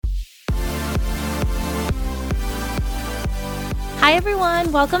Hi,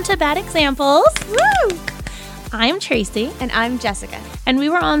 everyone. Welcome to Bad Examples. Woo! I'm Tracy. And I'm Jessica. And we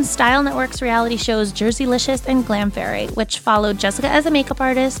were on Style Network's reality shows Jerseylicious and Glam Fairy, which followed Jessica as a makeup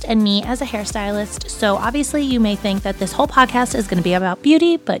artist and me as a hairstylist. So obviously you may think that this whole podcast is going to be about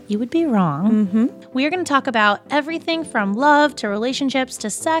beauty, but you would be wrong. Mm-hmm. We are going to talk about everything from love to relationships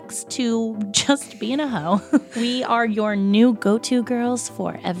to sex to just being a hoe. We are your new go-to girls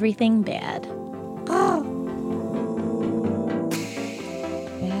for everything bad.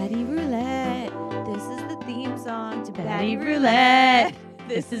 Baddie Roulette. This is the theme song to Baddie Roulette.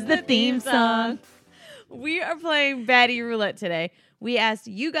 This is the theme song. We are playing Baddie Roulette today. We asked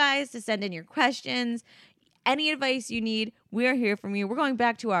you guys to send in your questions, any advice you need. We are here from you. We're going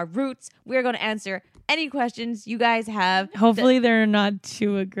back to our roots. We're going to answer any questions you guys have. Hopefully they're not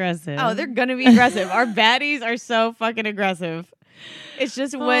too aggressive. Oh, they're going to be aggressive. Our baddies are so fucking aggressive. It's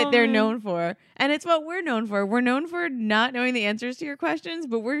just what they're known for. And it's what we're known for. We're known for not knowing the answers to your questions,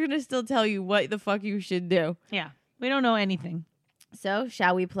 but we're going to still tell you what the fuck you should do. Yeah. We don't know anything. So,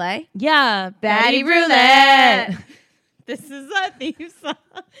 shall we play? Yeah. Baddie Roulette. This is a theme song.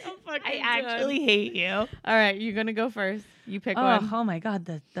 I actually hate you. All right, you're going to go first. You pick one. Oh my God.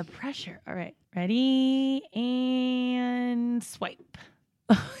 The pressure. All right. Ready? And swipe.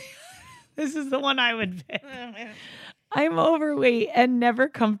 This is the one I would pick. I'm overweight and never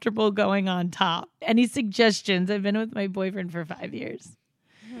comfortable going on top. Any suggestions? I've been with my boyfriend for 5 years.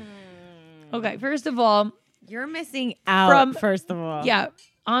 Okay, first of all, You're missing out, first of all. yeah,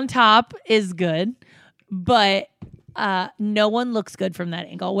 on top is good, but no one looks good from that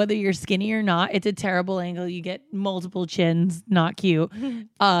angle. Whether you're skinny or not, it's a terrible angle. You get multiple chins, not cute.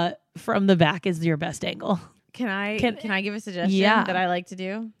 From the back is your best angle. Can I give a suggestion that I like to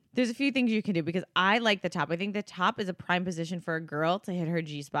do? There's a few things you can do because I like the top. I think the top is a prime position for a girl to hit her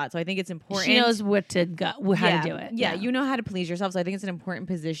G spot. So I think it's important. She knows how to do it. Yeah, you know how to please yourself. So I think it's an important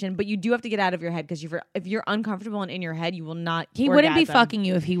position. But you do have to get out of your head because if you're uncomfortable and in your head, you will not. He wouldn't be fucking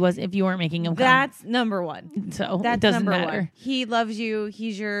you if you weren't making him come. That's number one. So that's it doesn't number matter. One. He loves you.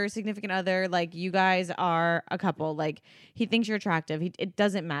 He's your significant other. Like you guys are a couple. Like he thinks you're attractive. It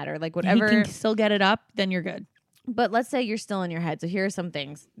doesn't matter. Like whatever. He can still get it up. Then you're good. But let's say you're still in your head. So here are some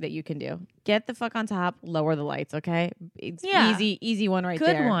things that you can do. Get the fuck on top. Lower the lights, okay? It's easy one right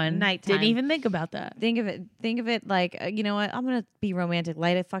there. Good one. Nighttime. Didn't even think about that. Think of it like, you know what? I'm going to be romantic.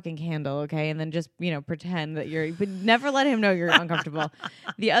 Light a fucking candle, okay? And then just, pretend that but never let him know you're uncomfortable.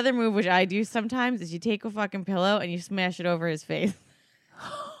 The other move, which I do sometimes, is you take a fucking pillow and you smash it over his face.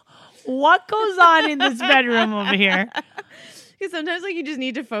 What goes on in this bedroom over here? Because sometimes, you just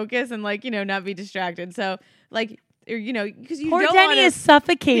need to focus and, not be distracted. So, because you Poor don't Denny want to is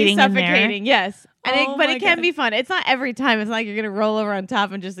suffocating. He's suffocating, yes. But it can God. be fun. It's not every time. It's not like you're going to roll over on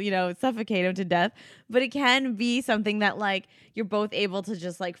top and just, suffocate him to death. But it can be something that, you're both able to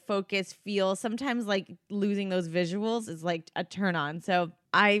just, focus, feel. Sometimes, losing those visuals is, a turn on. So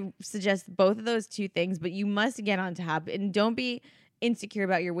I suggest both of those two things. But you must get on top. And don't be insecure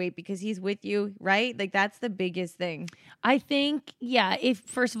about your weight because he's with you, right? That's the biggest thing. I think, if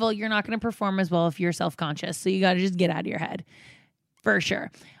first of all, you're not going to perform as well if you're self-conscious. So you got to just get out of your head for sure.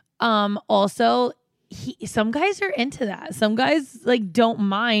 Also, some guys are into that. Some guys don't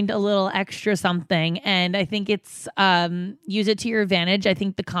mind a little extra something. And I think it's, use it to your advantage. I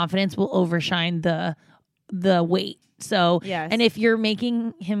think the confidence will overshine the weight. So, yes. And if you're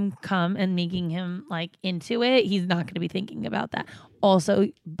making him come and making him into it, he's not going to be thinking about that. Also,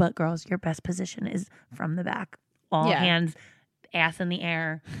 but girls, your best position is from the back. All hands, ass in the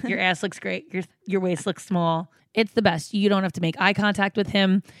air. Your ass looks great. Your waist looks small. It's the best. You don't have to make eye contact with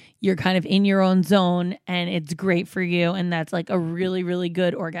him. You're kind of in your own zone, and it's great for you. And that's a really, really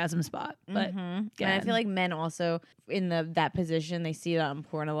good orgasm spot. But and I feel like men also in that position, they see it on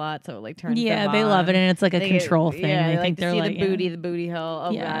porn a lot, so it turns them on. They love it, and it's a control thing. Yeah, they think they're see the booty hole.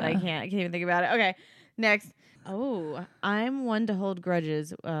 Oh God, I can't even think about it. Okay, next. Oh, I'm one to hold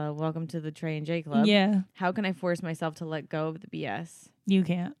grudges. Welcome to the Trey and J Club. Yeah. How can I force myself to let go of the BS? You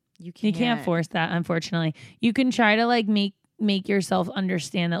can't. You can't force that, unfortunately. You can try to make yourself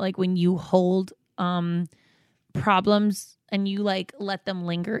understand that when you hold problems and you let them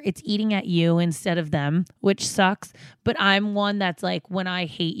linger, it's eating at you instead of them, which sucks. But I'm one that's when I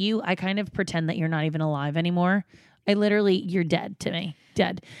hate you, I kind of pretend that you're not even alive anymore. You're dead to me.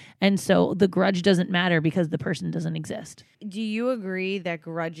 Dead. And so the grudge doesn't matter because the person doesn't exist. Do you agree that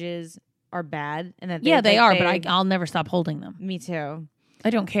grudges are bad and that they are, but I'll never stop holding them. Me too. I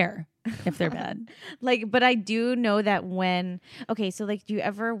don't care if they're bad. But I do know that do you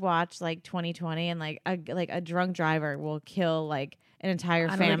ever watch 2020 and a drunk driver will kill an entire I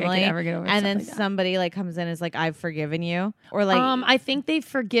don't think I family, could ever get over and stuff then like that. somebody like comes in and is like, I've forgiven you, or like I think they've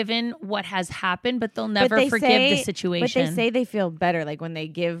forgiven what has happened, but they'll but never they forgive say- the situation. But they say they feel better, like when they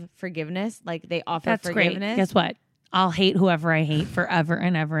give forgiveness, like they offer That's forgiveness. great. Guess what? I'll hate whoever I hate forever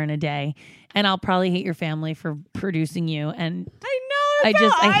and ever in a day, and I'll probably hate your family for producing you. And I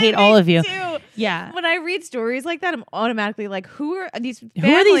know. I hate all of you. Too. Yeah. When I read stories like that, I'm automatically like, who are these families?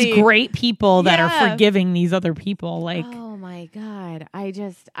 Who are these great people that Yeah. are forgiving these other people? Like, oh my God.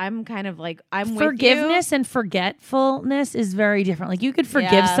 I'm kind of like, I'm forgiveness and forgetfulness is very different. Like, you could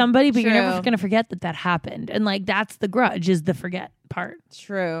forgive Yeah, somebody, but you're true. never going to forget that happened. And like, that's the grudge, is the forget part. with you.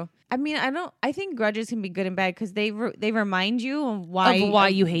 True. I mean, I think grudges can be good and bad because they remind you of why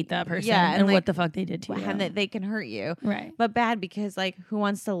You hate that person, Yeah, and and, like, what the fuck they did to you. and that they can hurt you. Right. But bad because like who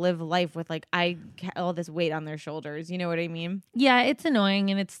wants to live life with like all this weight on their shoulders? You know what I mean? Yeah, it's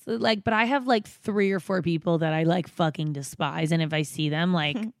annoying, and it's like, but I have like 3 or 4 people that I like fucking despise, and if I see them,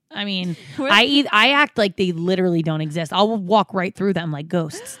 like, I mean, I act like they literally don't exist. I'll walk right through them like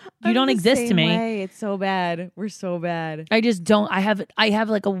ghosts. You I'm don't the exist to same me. way. It's so bad. We're so bad. I just don't. I have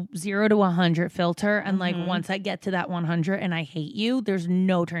like a 0 to 100 filter, and like once I get to that 100 and I hate you, there's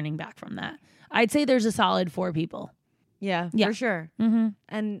no turning back from that. I'd say there's a solid 4 people. Yeah, Yeah. for sure. Mm-hmm.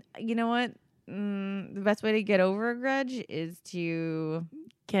 And you know what? The best way to get over a grudge is to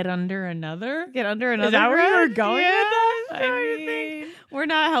Get under another. get under another. Is that where you were grudge? going Yeah, with that? that's what I think. We're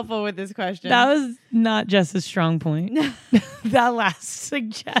not helpful with this question. That was not just a strong point. That last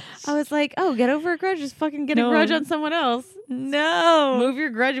suggestion. I was like, oh, get over a grudge. Just fucking get No. a grudge on someone else. No. Move your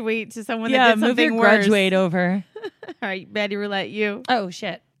grudge weight to someone that Yeah, did move something your worse. grudge weight over. All right, Baddie Roulette, you. Oh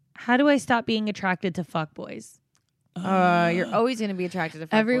shit. How do I stop being attracted to fuckboys? You're always going to be attracted to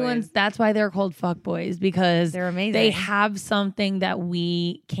fuckboys. That's why they're called fuckboys, because They're amazing. they have something that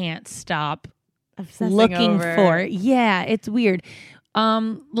we can't stop Obsessing looking over. for. Yeah, it's weird.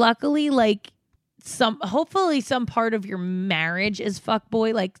 Luckily, like hopefully some part of your marriage is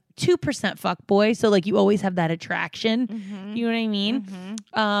fuckboy, like 2% fuckboy. So like you always have that attraction. Mhm. You know what I mean?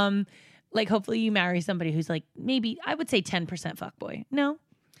 Mhm. Like hopefully you marry somebody who's like, maybe I would say 10% fuckboy. No.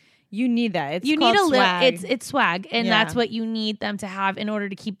 You need that. It's You called need a swag. it's swag, and Yeah. that's what you need them to have in order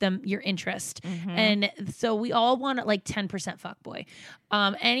to keep them your interest. Mhm. And so we all want like 10% fuckboy.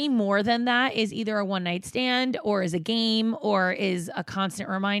 Any more than that is either a one night stand, or is a game, or is a constant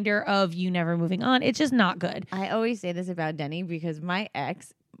reminder of you never moving on. It's just not good. I always say this about Denny because my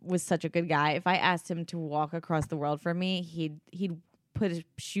ex was such a good guy. If I asked him to walk across the world for me, he'd put his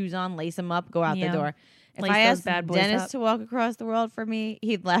shoes on, lace them up, go out Yeah. the door. If Lace I those asked bad boys Dennis up. to walk across the world for me,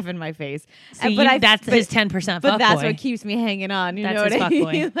 he'd laugh in my face. See, But that's his 10% fuckboy. But that's what keeps me hanging on. You That's know his what I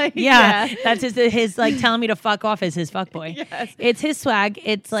fuckboy. mean? Like, yeah, that's his like telling me to fuck off is his fuckboy. Yes. It's his swag.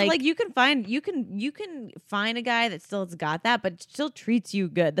 It's So, like, like you can find a guy that still has got that, but still treats you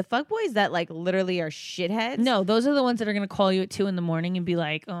good. The fuckboys that like literally are shitheads. no, those are the ones that are gonna call you at 2 a.m. and be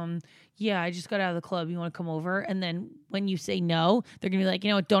like, yeah, I just got out of the club. You want to come over? And then when you say no, they're gonna be like, you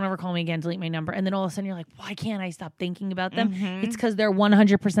know what? Don't ever call me again. Delete my number. And then all of a sudden you're like, why can't I stop thinking about them? Mhm. It's because they're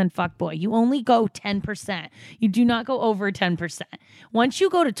 100% fuckboy. You only go 10%. You do not go over 10%. Once you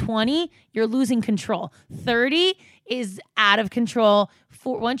go to 20, you're losing control. 30 is out of control.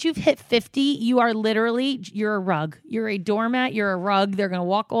 Once you've hit 50, you're a rug. You're a doormat. You're a rug. They're gonna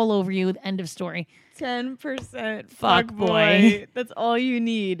walk all over you. End of story. 10% Fuckboy. That's all you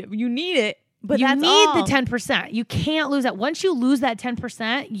need. You need it, but you that's need all. the 10%. You can't lose that. Once you lose that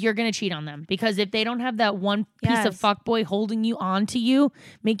 10%, you're going to cheat on them, because if they don't have that one piece of Yes. fuckboy holding you onto you,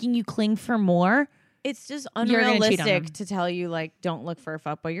 making you cling for more, It's just You're gonna cheat on them. unrealistic to tell you like don't look for a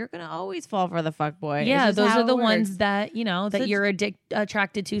fuckboy. You're gonna always fall for the fuckboy. yeah, It's just those how are the it ones works. that, you know, that So you're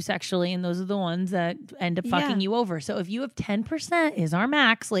attracted to sexually, and those are the ones that end up fucking Yeah. you over. So if you have 10% is our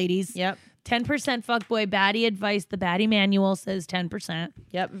max, ladies. Yep. 10% fuckboy. Baddie advice. The Baddie manual says 10%.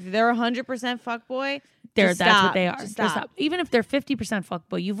 Yep. If they're 100% fuckboy, That's just what stop. they are. Just Just stop. Even if they're 50%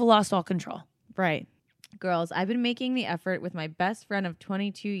 fuckboy, you've lost all control. Right. Girls, I've been making the effort with my best friend of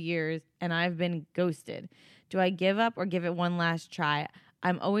 22 years and I've been ghosted. Do I give up or give it one last try?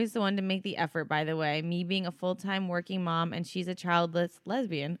 I'm always the one to make the effort, by the way. Me being a full-time working mom and she's a childless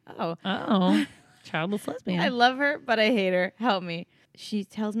lesbian. Oh. Childless lesbian. I love her, but I hate her. Help me. She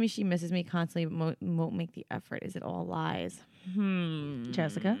tells me she misses me constantly, but won't make the effort. Is it all lies?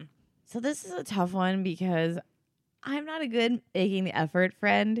 Jessica? So this is a tough one because I'm not a good making the effort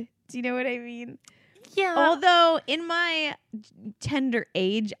friend. Do you know what I mean? Yeah. Although in my tender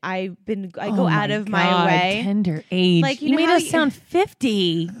age, I go Oh out of my way. Tender age. Like, you you know made how us you- sound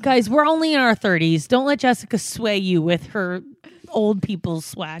 50. Guys, we're only in our 30s. Don't let Jessica sway you with her old people's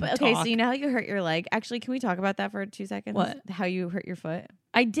swag. Okay, talk. so you know how you hurt your leg? Actually, can we talk about that for 2 seconds? What? How you hurt your foot?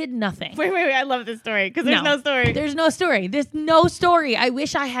 I did nothing. Wait. I love this story because there's no story. There's no story. There's no story. I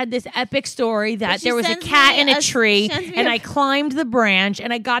wish I had this epic story that there was a cat in a tree and I climbed the branch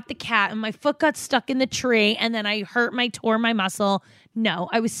and I got the cat and my foot got stuck in the tree and then I tore my muscle. No,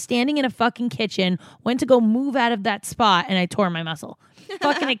 I was standing in a fucking kitchen, went to go move out of that spot and I tore my muscle.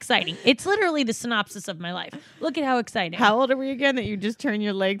 Fucking exciting. It's literally the synopsis of my life. Look at how exciting. How old are we again that you just turn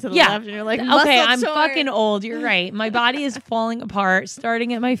your leg to the left and you're like, okay, I'm fucking old. You're right. My body is falling apart,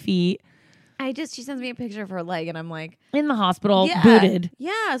 starting at my feet. She sends me a picture of her leg and I'm like, in the hospital, booted.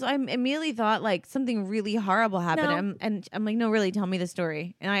 Yeah. So I immediately thought like something really horrible happened. And I'm like, no, really, tell me the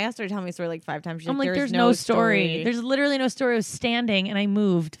story. And I asked her to tell me the story like 5 times. She's like, there's no story. There's literally no story. I was standing and I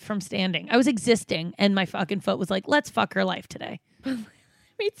moved from standing. I was existing and my fucking foot was like, let's fuck her life today.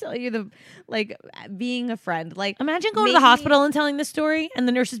 Me tell you being a friend. Like, imagine going to the hospital and telling this story and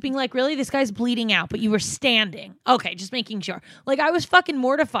the nurses being like, really, this guy's bleeding out, but you were standing. Okay, just making sure. Like, I was fucking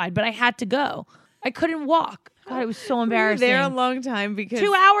mortified, but I had to go. I couldn't walk. God, it was so embarrassing. We were there a long time because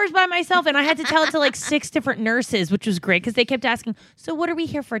 2 hours by myself, and I had to tell it to like 6 different nurses, which was great because they kept asking, so what are we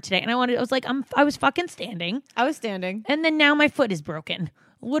here for today? And I was like, I was fucking standing. I was standing. And then now my foot is broken.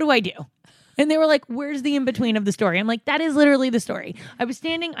 What do I do? And they were like, where's the in-between of the story? I'm like, that is literally the story. I was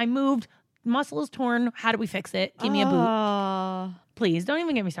standing, I moved, muscle is torn. How do we fix it? Give me a boot. Please, don't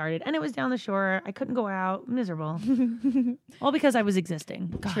even get me started. And it was down the shore. I couldn't go out. Miserable. All because I was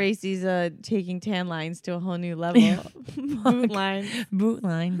existing. God. Tracy's taking tan lines to a whole new level. Boot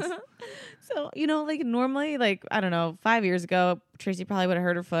lines. So, like normally, like, I don't know, 5 years ago, Tracy probably would have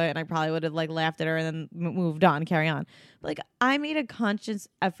hurt her foot and I probably would have like laughed at her and then moved on, carry on. But, like, I made a conscious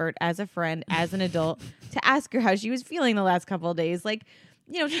effort as a friend, as an adult, to ask her how she was feeling the last couple of days. Like,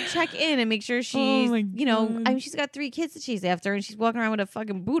 to check in and make sure she's, I mean, she's got 3 kids to chase after and she's walking around with a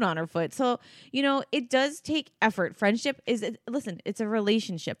fucking boot on her foot. So, it does take effort. Friendship it's a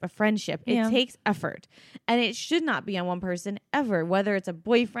relationship, a friendship. It takes effort. And it should not be on one person ever, whether it's a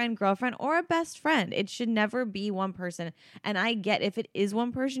boyfriend, girlfriend, or a best friend. It should never be one person. And I get if it is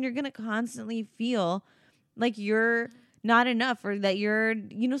one person, you're going to constantly feel like you're not enough or that you're,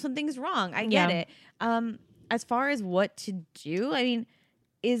 something's wrong. I get it. As far as what to do, I mean,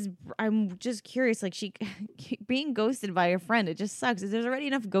 I'm just curious, like she being ghosted by a friend, it just sucks. There's already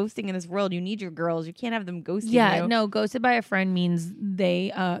enough ghosting in this world. You need your girls. You can't have them ghosting you. No, ghosted by a friend means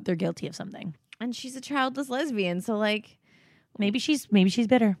they're guilty of something. And she's a childless lesbian, so like maybe she's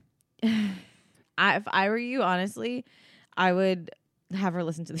bitter. If I were you, honestly, I would have her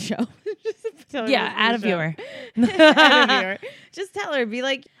listen to the show. Add a viewer. Just tell her, be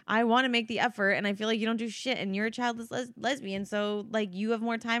like, I want to make the effort and I feel like you don't do shit and you're a childless lesbian, so like you have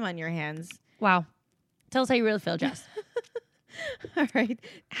more time on your hands. Wow. Tell us how you really feel, Jess. All right.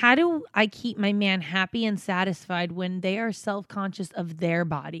 How do I keep my man happy and satisfied when they are self-conscious of their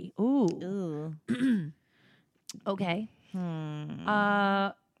body? Ooh. Okay.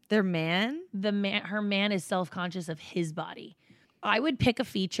 Their man? Her man is self-conscious of his body. I would pick a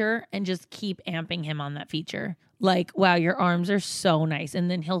feature and just keep amping him on that feature. Like, wow, your arms are so nice. And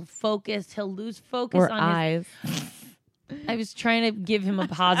then he'll lose focus or on eyes. I was trying to give him a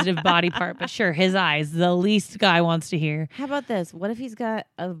positive body part, but sure, his eyes, the least guy wants to hear. How about this? What if he's got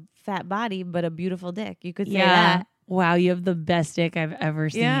a fat body but a beautiful dick? You could say that. Wow, you have the best dick I've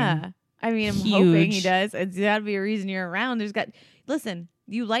ever seen. Yeah. I mean, I'm hoping he does. It's got to be a reason you're around. Listen,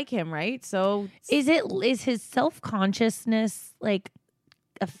 you like him, right? So is his self-consciousness like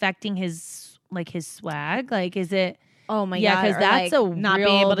affecting his swag? Like, is it? Oh my god! Yeah, because that's like a not real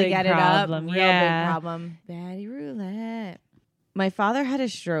being able to big get problem. it up. Real big problem. Baddie Roulette. My father had a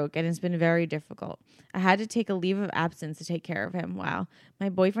stroke and it's been very difficult. I had to take a leave of absence to take care of him. Wow. My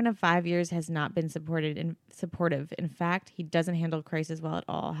boyfriend of 5 years has not been supportive. In fact, he doesn't handle crisis well at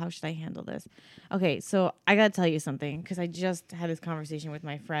all. How should I handle this? Okay, so I got to tell you something because I just had this conversation with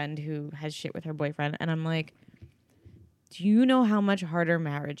my friend who has shit with her boyfriend. And I'm like, do you know how much harder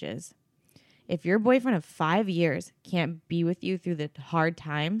marriage is? If your boyfriend of 5 years can't be with you through the hard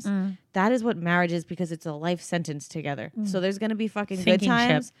times, that is what marriage is because it's a life sentence together. So there's going to be fucking sinking good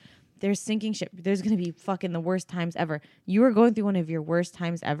times. Ship. There's sinking ship. There's going to be fucking the worst times ever. You are going through one of your worst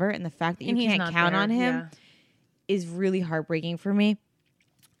times ever. And the fact that you can't count on him is really heartbreaking for me.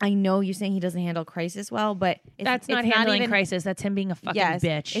 I know you're saying he doesn't handle crisis well, but that's not handling crisis. That's him being a fucking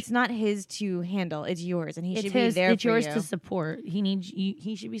bitch. It's not his to handle. It's yours, and he should be there. It's yours to support.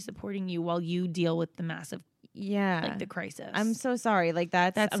 He should be supporting you while you deal with the massive, like the crisis. I'm so sorry. Like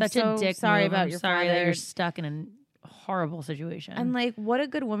that's such a dick. Sorry move. about I'm your sorry father. that you're stuck in a horrible situation. And like, what a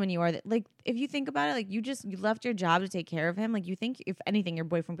good woman you are. That, like, if you think about it, like you left your job to take care of him. Like, you think if anything, your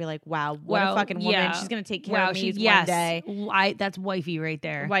boyfriend would be like, wow, what a fucking woman. She's gonna take care of me one day. That's wifey right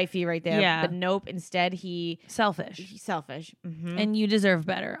there. Wifey right there. Yeah. But nope. Instead, he's selfish. Mm-hmm. And you deserve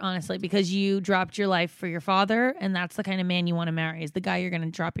better, honestly, because you dropped your life for your father, and that's the kind of man you want to marry. Is the guy you're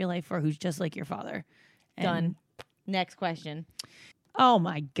gonna drop your life for, who's just like your father. Done. Next question. Oh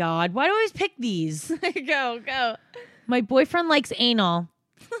my God. Why do I always pick these? Go. My boyfriend likes anal.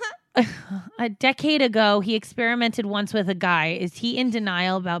 A decade ago, he experimented once with a guy. Is he in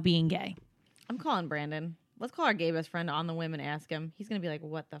denial about being gay? I'm calling Brandon. Let's call our gay best friend on the whim and ask him. He's going to be like,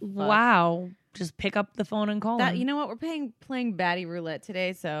 what the fuck? Wow. Just pick up the phone and call him. You know what? We're playing Baddie Roulette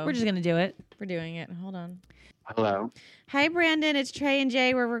today, so... We're just going to do it. We're doing it. Hold on. Hello. Hi, Brandon. It's Trey and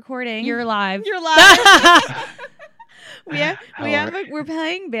Jay. We're recording. You're live. We're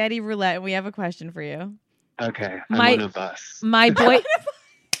playing Baddie Roulette, and we have a question for you. Okay, I'm on a bus.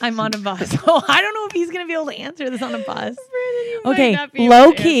 I'm on a bus. Oh, I don't know if he's going to be able to answer this on a bus. Okay,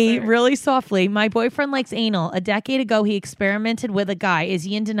 low key, really softly. My boyfriend likes anal. A decade ago, he experimented with a guy. Is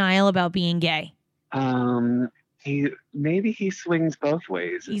he in denial about being gay? He swings both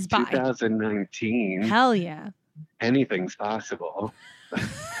ways. He's it's 2019. Hell yeah. Anything's possible.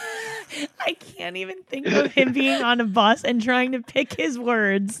 I can't even think of him being on a bus and trying to pick his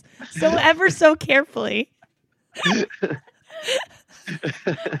words so carefully.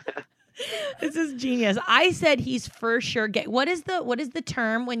 This is genius. I said he's for sure gay. What is the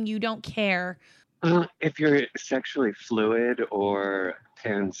term when you don't care? If you're sexually fluid or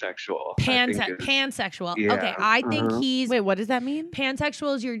pansexual. Pansexual. Yeah, okay, I think he's... Wait, what does that mean?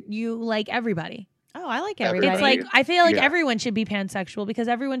 Pansexual is you like everybody. Oh, I like everybody. It's like, I feel like everyone should be pansexual because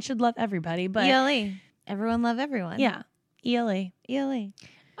everyone should love everybody. But ELE. Everyone love everyone. Yeah. ELE.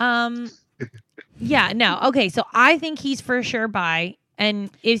 Yeah, no. Okay, so I think he's for sure bi.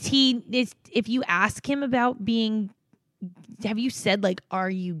 And if you ask him about being, have you said like, are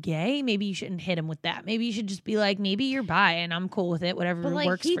you gay? Maybe you shouldn't hit him with that. Maybe you should just be like, maybe you're bi and I'm cool with it. Whatever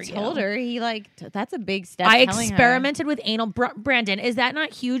works for you. He told her, that's a big step. I experimented with anal. Brandon, is that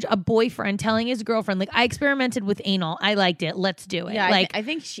not huge? A boyfriend telling his girlfriend, like, I experimented with anal. I liked it. Let's do it. Yeah, like, I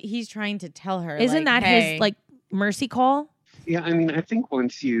think he's trying to tell her. Isn't that his like mercy call? Yeah, I mean, I think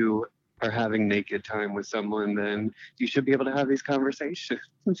once you are having naked time with someone, then you should be able to have these conversations.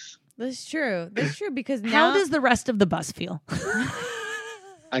 That's true because now... How does the rest of the bus feel?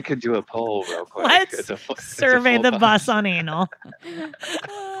 I could do a poll real quick. Let's survey the bus on anal.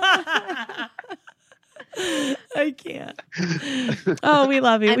 I can't. Oh, we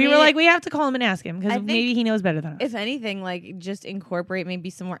love you. We were like, we have to call him and ask him because maybe he knows better than us. If anything, like just incorporate maybe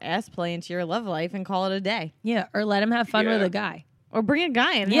some more ass play into your love life and call it a day. Yeah, or let him have fun with a guy. Or bring a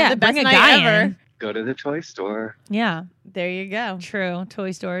guy in. Yeah, the best bring a night guy ever. in. Go to the toy store. Yeah. There you go. True.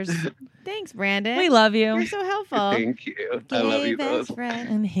 Toy stores. Thanks, Brandon. We love you. You're so helpful. Thank you. I love you both.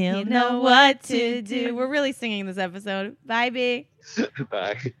 And he'll know what to do. We're really singing this episode. Bye, B.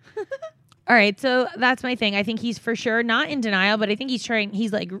 Bye. All right, so that's my thing. I think he's for sure not in denial, but I think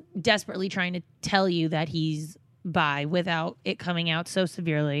he's like desperately trying to tell you that he's bi without it coming out so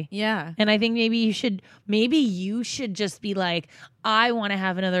severely. Yeah. And I think maybe you should just be like, I want to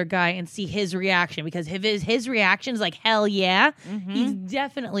have another guy and see his reaction, because if his reaction is like, hell yeah, he's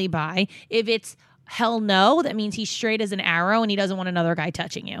definitely bi. If it's hell no, that means he's straight as an arrow and he doesn't want another guy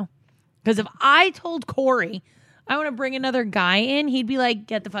touching you. Because if I told Corey I want to bring another guy in, he'd be like,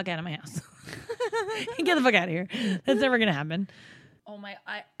 get the fuck out of my house. Get the fuck out of here. That's never going to happen. Oh my!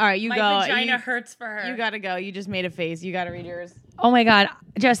 All right, my go. My vagina hurts for her. You gotta go. You just made a face. You gotta read yours. Oh my God!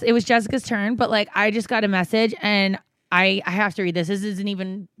 It was Jessica's turn, but like I just got a message and I have to read this. This isn't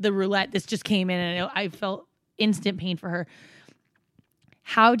even the roulette. This just came in and I felt instant pain for her.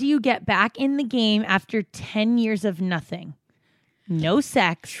 How do you get back in the game after 10 years of nothing? No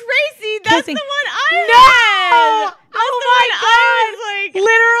sex. Tracy, that's kissing. the one I read. Oh my God!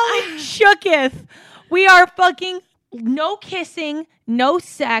 Literally shooketh. We are fucking. No kissing, no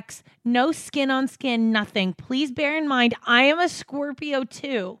sex, no skin on skin, nothing. Please bear in mind, I am a Scorpio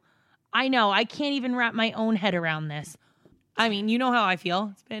too. I know, I can't even wrap my own head around this. I mean, you know how I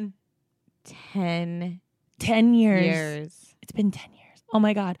feel. It's been 10 years. It's been 10 years. Oh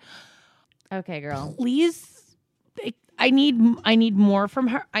my God. Okay, girl. Please, I need more from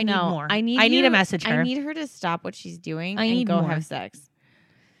her. I need more. I need a message her. I need her to stop what she's doing and go have sex.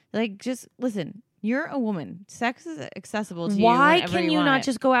 Like, just listen. You're a woman. Sex is accessible to you. Why can you not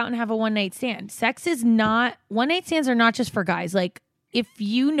just go out and have a one-night stand? One-night stands are not just for guys. Like, if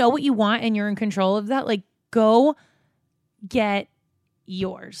you know what you want and you're in control of that, like, go get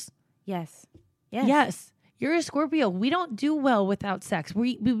yours. Yes. You're a Scorpio. We don't do well without sex.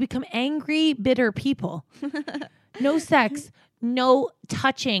 We become angry, bitter people. No sex, no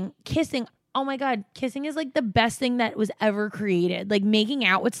touching, kissing. Oh my God, kissing is like the best thing that was ever created. Like making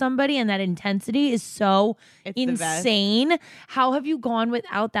out with somebody and that intensity is so insane. How have you gone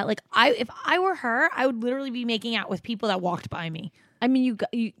without that? Like if I were her, I would literally be making out with people that walked by me. I mean,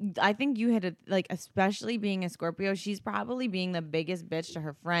 I think you hit it, like, especially being a Scorpio, she's probably being the biggest bitch to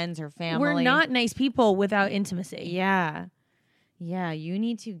her friends, her family. We're not nice people without intimacy. Yeah. Yeah, you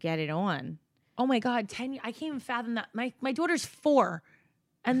need to get it on. Oh my God, 10 years. I can't even fathom that. My daughter's 4.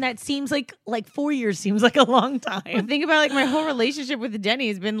 And that seems like 4 years seems like a long time. Well, think about like my whole relationship with Jenny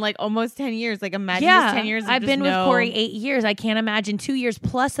has been like almost 10 years. Like imagine just 10 years. I've been with Corey 8 years. I can't imagine 2 years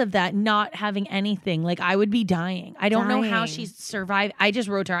plus of that not having anything. Like I would be dying. I don't know how she's survived. I just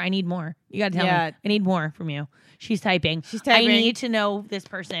wrote to her. I need more. You got to tell me. I need more from you. She's typing. I need to know this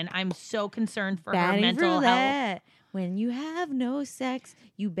person. I'm so concerned for her mental health. When you have no sex,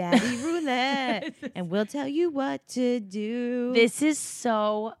 you Baddie Roulette, and we'll tell you what to do. This is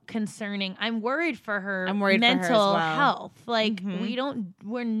so concerning. I'm worried for her mental health. Like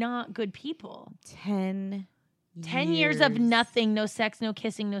we're not good people. 10 years of nothing, no sex, no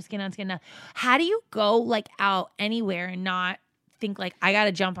kissing, no skin on skin. No. How do you go like out anywhere and not think like I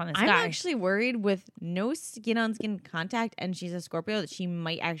gotta jump on this guy? I'm actually worried with no skin on skin contact, and she's a Scorpio, that she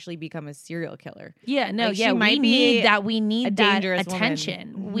might actually become a serial killer. Yeah, no, like, yeah, we need that. We need that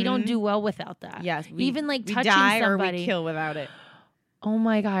attention. Woman. We don't do well without that. Yes, even like we touching die somebody, or we kill without it. Oh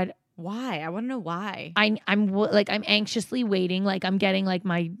my God, why? I want to know why. I'm anxiously waiting. Like I'm getting like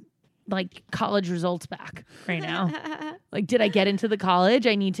my college results back right now. Like, did I get into the college?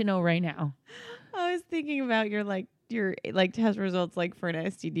 I need to know right now. I was thinking about your test results, like for an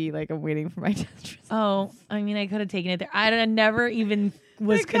STD. Like I'm waiting for my test results. Oh, I mean, I could have taken it there. I never even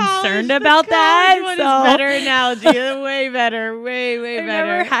was concerned about that. One is better analogy. Way better. Way better. I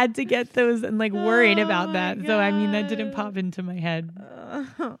never had to get those and like worried about that. God. So I mean, that didn't pop into my head.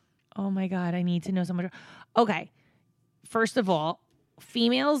 Oh my God, I need to know so much. Okay, first of all,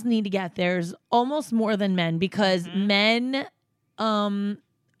 females need to get theirs almost more than men, because men,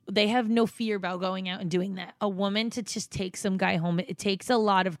 they have no fear about going out and doing that. A woman to just take some guy home, it takes a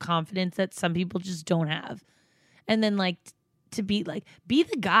lot of confidence that some people just don't have. And then like to be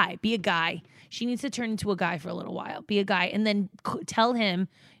the guy, be a guy. She needs to turn into a guy for a little while, be a guy, and then tell him,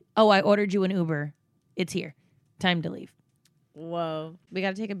 oh, I ordered you an Uber. It's here. Time to leave. Whoa. We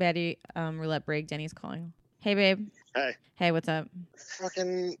got to take a Baddie roulette break. Jenny's calling. Hey, babe. Hey. Hey, what's up?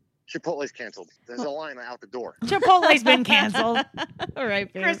 Fucking Chipotle's canceled. There's a line out the door. Chipotle's been canceled. All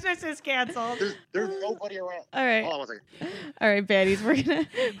right, babe. Christmas is canceled. There's nobody around. All right. Hold on 1 second. All right, baddies.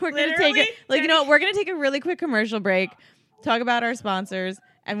 We're gonna take it. Like, you know what? We're gonna take a really quick commercial break, talk about our sponsors,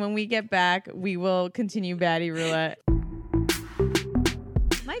 and when we get back, we will continue Baddie Roulette.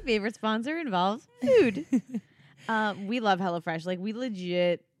 My favorite sponsor involves food. We love HelloFresh. Like, we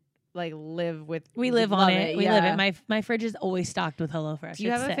legit live with. We live on it. We live it. My fridge is always stocked with HelloFresh. Do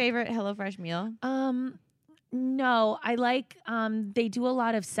you have a favorite HelloFresh meal? No, I like they do a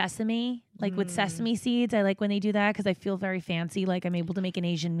lot of sesame, like with sesame seeds. I like when they do that because I feel very fancy, like I'm able to make an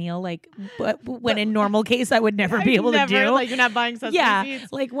Asian meal, like when in normal case I would never be able to do. Like, you're not buying sesame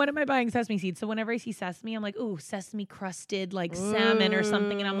seeds. Like, when am I buying sesame seeds? So whenever I see sesame, I'm like, ooh, sesame crusted like salmon or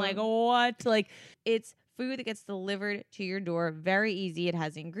something, and I'm like, what? Like, it's food that gets delivered to your door. Very easy. It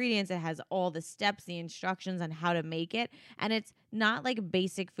has ingredients. It has all the steps, the instructions on how to make it. And it's not like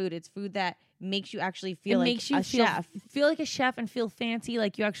basic food. It's food that makes you actually feel chef. Feel like a chef and feel fancy,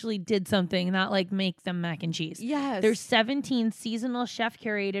 like you actually did something, not like make them mac and cheese. Yes. There's 17 seasonal chef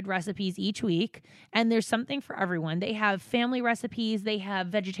curated recipes each week, and there's something for everyone. They have family recipes, they have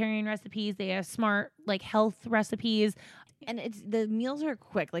vegetarian recipes, they have smart like health recipes. And the meals are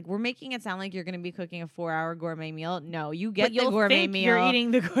quick. Like, we're making it sound like you're going to be cooking a 4-hour gourmet meal. No, you get the gourmet meal. You're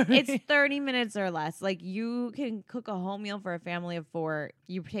eating the gourmet. It's 30 minutes or less. Like, you can cook a whole meal for a family of 4.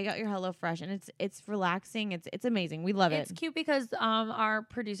 You take out your HelloFresh, and it's relaxing. It's amazing. We love it. It's cute because our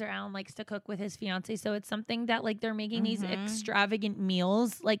producer Alan likes to cook with his fiance, so it's something that like they're making these extravagant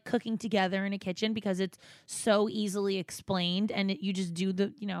meals, like cooking together in a kitchen, because it's so easily explained, and you just do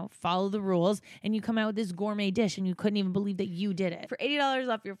follow the rules, and you come out with this gourmet dish, and you couldn't even believe that you did it. For $80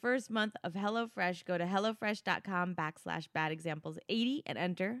 off your first month of HelloFresh, go to HelloFresh.com/badexamples80 and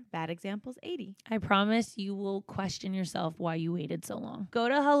enter badexamples80. I promise you will question yourself why you waited so long. Go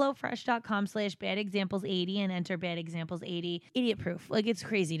to HelloFresh.com/badexamples80 and enter badexamples80. Idiot proof. Like, it's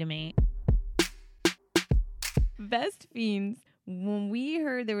crazy to me. Best Fiends. When we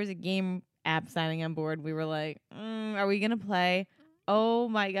heard there was a game app signing on board, we were like, are we going to play? Oh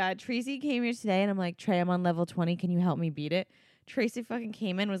my God. Tracy came here today and I'm like, Trey, I'm on level 20. Can you help me beat it? Tracy fucking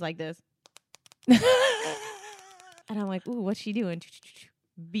came in and was like this. And I'm like, ooh, what's she doing?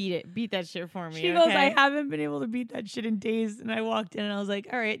 Beat it. Beat that shit for me. She goes, I haven't been able to beat that shit in days. And I walked in and I was like,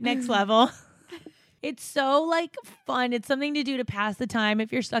 all right, next level. It's so like fun. It's something to do to pass the time.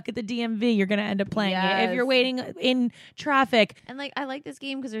 If you're stuck at the DMV, you're going to end up playing it. If you're waiting in traffic. And like, I like this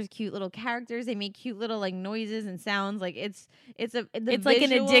game because there's cute little characters. They make cute little like noises and sounds. Like it's like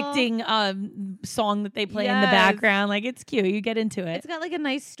an addicting song that they play in the background. Like it's cute. You get into it. It's got like a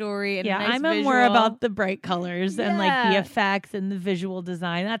nice story. And I'm more about the bright colors and like the effects and the visual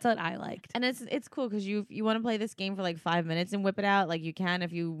design. That's what I liked. And it's cool because you want to play this game for like 5 minutes and whip it out. Like you can.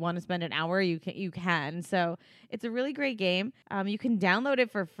 If you want to spend an hour, you can. So it's a really great game. You can download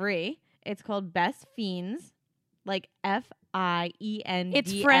it for free. It's called Best Fiends, like FIENDS.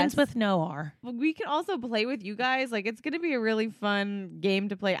 It's friends with no R. We can also play with you guys. Like it's going to be a really fun game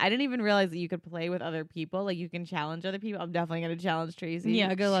to play. I didn't even realize that you could play with other people. Like you can challenge other people. I'm definitely going to challenge Tracy.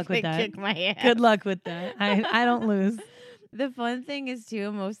 Yeah, good luck with that. Kick my ass. Good luck with that. I don't lose. The fun thing is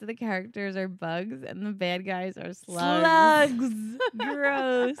too, most of the characters are bugs and the bad guys are slugs.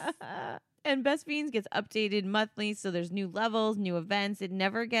 Gross. And Best Fiends gets updated monthly, so there's new levels, new events. It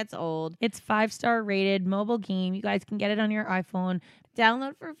never gets old. It's 5-star rated mobile game. You guys can get it on your iPhone.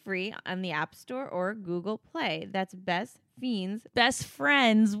 Download for free on the App Store or Google Play. That's Best Fiends. Best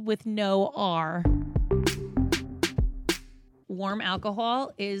friends with no R. Warm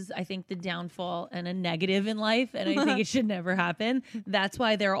alcohol is, I think, the downfall and a negative in life, and I think it should never happen. That's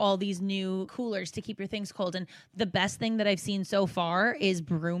why there are all these new coolers to keep your things cold. And the best thing that I've seen so far is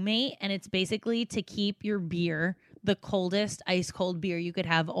Brewmate, and it's basically to keep your beer the coldest ice cold beer you could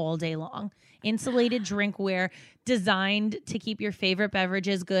have all day long. Insulated drinkware designed to keep your favorite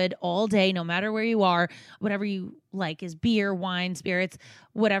beverages good all day, no matter where you are. Whatever you like is beer, wine, spirits,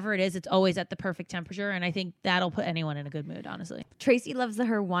 whatever it is, it's always at the perfect temperature. And I think that'll put anyone in a good mood, honestly. Tracy loves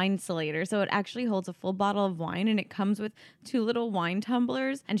her wine insulator. So it actually holds a full bottle of wine and it comes with 2 little wine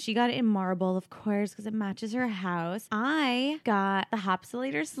tumblers. And she got it in marble, of course, because it matches her house. I got the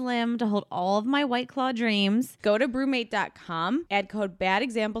Hopsulator Slim to hold all of my White Claw dreams. Go to brewmate.com, add code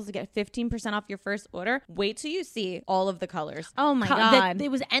BADEXAMPLES to get 15% off your first order. Wait till you see all of the colors. Oh my God. It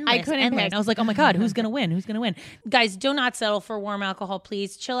was endless. I couldn't pick. I was like, oh my God, who's going to win? Who's going to win? Guys, do not settle for warm alcohol,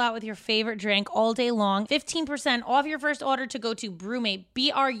 please. Chill out with your favorite drink all day long. 15% off your first order to go to Brewmate,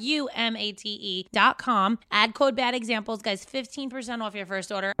 BRUMATE.com. Add code BADEXAMPLES. Guys, 15% off your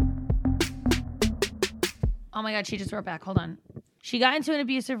first order. Oh my God, she just wrote back. Hold on. She got into an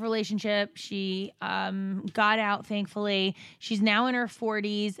abusive relationship. She got out, thankfully. She's now in her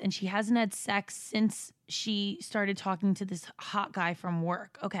 40s, and she hasn't had sex since she started talking to this hot guy from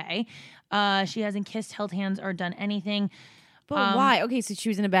work. Okay. She hasn't kissed, held hands, or done anything. But why? Okay, so she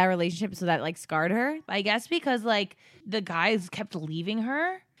was in a bad relationship, so that like scarred her? I guess because like the guys kept leaving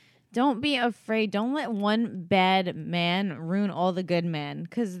her. Don't be afraid. Don't let one bad man ruin all the good men,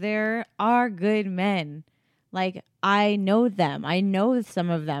 because there are good men. Like, I know them. I know some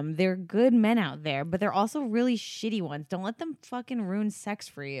of them. They're good men out there, but they're also really shitty ones. Don't let them fucking ruin sex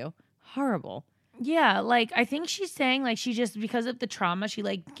for you. Horrible. Yeah, like, I think she's saying, like, she just, because of the trauma, she,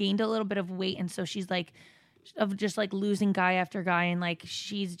 like, gained a little bit of weight, and so she's, like, of just, like, losing guy after guy, and, like,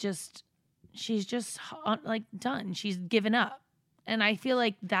 she's just, like, done. She's given up. And I feel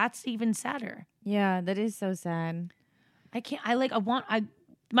like that's even sadder. Yeah, that is so sad.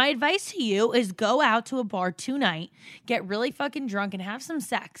 My advice to you is go out to a bar tonight, get really fucking drunk, and have some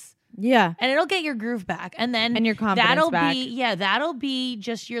sex. Yeah. And it'll get your groove back. And then your confidence back. That'll be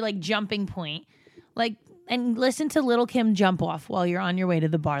just your like jumping point. Like, and listen to Lil' Kim jump off while you're on your way to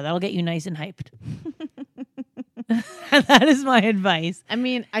the bar. That'll get you nice and hyped. That is my advice. I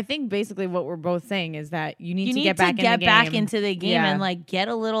mean, I think basically what we're both saying is that you need to get back into the game and like get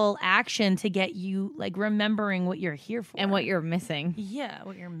a little action to get you like remembering what you're here for and what you're missing. Yeah,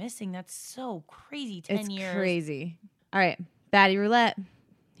 what you're missing. That's so crazy. 10 years. It's crazy. All right, Baddie Roulette.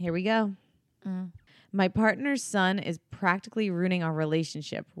 Here we go. My partner's son is practically ruining our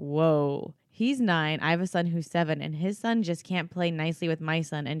relationship. Whoa. He's 9. I have a son who's 7, and his son just can't play nicely with my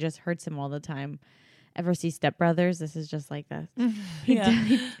son and just hurts him all the time. Ever see Step Brothers? This is just like this.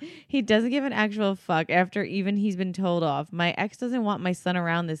 He doesn't give an actual fuck after even he's been told off. My ex doesn't want my son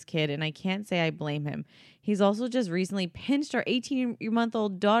around this kid, and I can't say I blame him. He's also just recently pinched our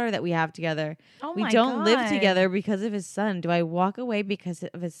 18-month-old daughter that we have together. We don't live together because of his son. Do I walk away because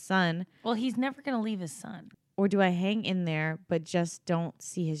of his son? Well, he's never going to leave his son. Or do I hang in there but just don't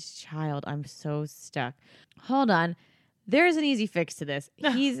see his child? I'm so stuck. Hold on. There's an easy fix to this.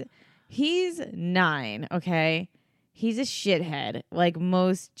 He's 9, okay? He's a shithead, like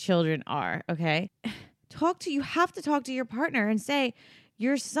most children are, okay? You have to talk to your partner and say,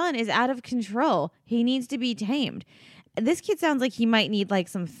 your son is out of control. He needs to be tamed. This kid sounds like he might need like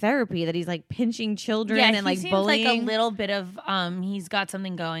some therapy, that he's like pinching children and like bullying. Like a little bit of he's got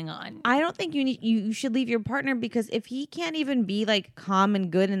something going on. I don't think you should leave your partner, because if he can't even be like calm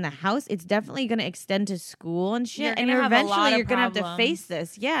and good in the house, it's definitely going to extend to school and shit. And eventually you're going to have to face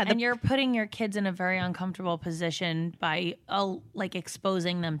this. Yeah. And you're putting your kids in a very uncomfortable position by like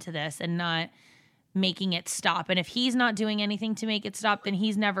exposing them to this and not making it stop. And if he's not doing anything to make it stop, then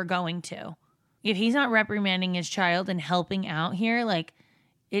he's never going to. If he's not reprimanding his child and helping out here, like,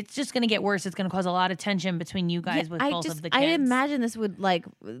 it's just going to get worse. It's going to cause a lot of tension between you guys with both of the kids. I imagine this would like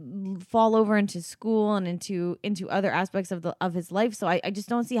fall over into school and into other aspects of his life. So I just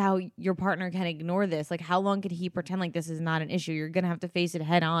don't see how your partner can ignore this. Like, how long could he pretend like this is not an issue? You're going to have to face it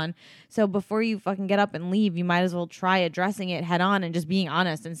head on. So before you fucking get up and leave, you might as well try addressing it head on and just being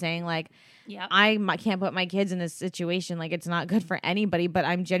honest and saying like, yep. I can't put my kids in this situation. Like, it's not good for anybody, but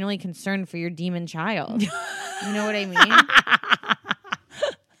I'm genuinely concerned for your demon child. You know what I mean?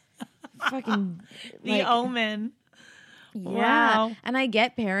 Fucking The Omen. Yeah. Wow. And I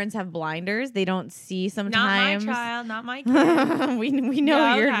get parents have blinders. They don't see sometimes. Not my child, not my kid. we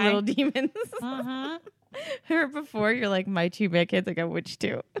know your okay. little demons. Uh-huh. Heard before, you're like, my two bad kids, I got which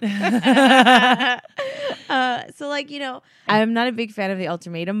two? So like, you know, I'm not a big fan of the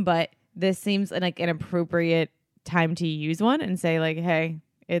ultimatum, but this seems like an appropriate time to use one and say like, hey,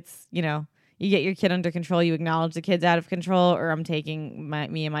 it's, you know, you get your kid under control, you acknowledge the kid's out of control, or I'm taking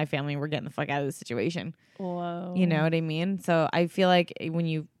me and my family, we're getting the fuck out of the situation. Whoa. You know what I mean? So I feel like when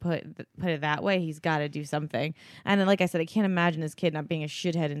you put it that way, he's got to do something. And then, like I said, I can't imagine this kid not being a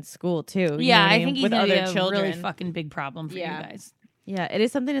shithead in school too. Yeah, I mean? think he's with gonna other be a children. really fucking big problem for you guys. Yeah, it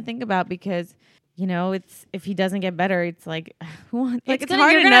is something to think about, because you know, it's if he doesn't get better, it's like, it's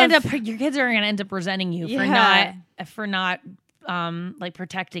hard enough. Your kids are gonna end up resenting you for not like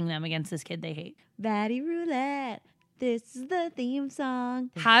protecting them against this kid they hate. Baddie Roulette. This is the theme song.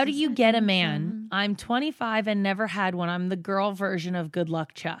 How do you get a man? I'm 25 and never had one. I'm the girl version of Good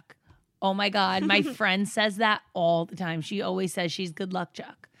Luck Chuck. Oh my God. My friend says that all the time. She always says she's Good Luck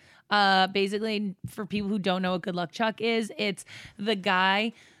Chuck. Basically, for people who don't know what Good Luck Chuck is, it's the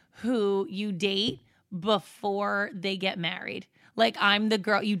guy who you date before they get married. Like, I'm the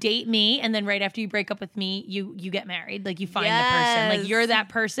girl, you date me, and then right after you break up with me, you get married. Like, you find the person. Like, you're that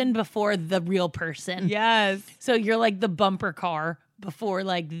person before the real person. Yes. So you're like the bumper car before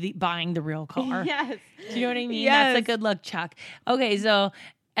like buying the real car. Yes. Do you know what I mean? Yes. That's a Good Luck Chuck. Okay, so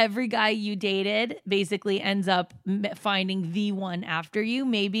every guy you dated basically ends up finding the one after you.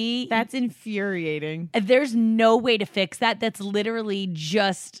 Maybe That's infuriating. there's no way to fix that. That's literally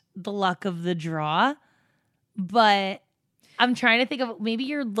just the luck of the draw. But I'm trying to think of, maybe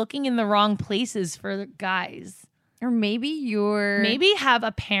you're looking in the wrong places for guys. Or maybe have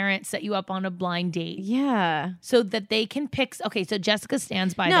a parent set you up on a blind date. Yeah. So that they can pick. Okay, so Jessica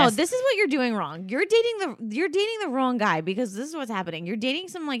stands by No, this. this is what you're doing wrong. You're dating the wrong guy, because this is what's happening. You're dating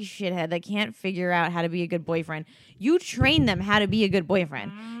some like shithead that can't figure out how to be a good boyfriend. You train them how to be a good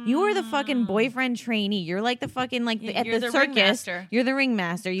boyfriend. You are the fucking boyfriend trainee. You're like the fucking like at the circus. Ringmaster. You're the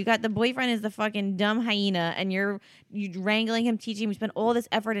ringmaster. You got the boyfriend is the fucking dumb hyena, and you're wrangling him, teaching him. You spend all this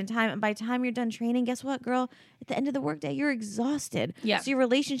effort and time, and by the time you're done training, guess what, girl? At the end of the workday, you're exhausted. Yeah. So your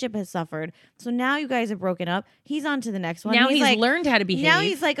relationship has suffered. So now you guys are broken up. He's on to the next one. Now he's like, learned how to behave. Now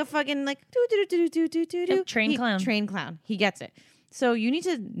he's like a fucking like Trained clown. Trained clown. He gets it. So you need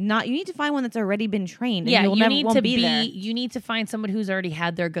to find one that's already been trained. And Yeah, you need to be there. You need to find someone who's already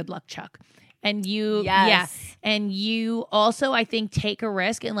had their Good Luck Chuck. And you, Yes. and you also, I think, take a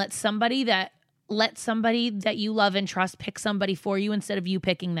risk and let somebody that you love and trust pick somebody for you instead of you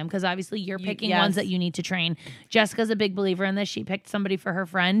picking them, because obviously you're picking ones that you need to train. Jessica's a big believer in this. She picked somebody for her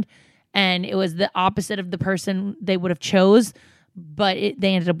friend, and it was the opposite of the person they would have chose, but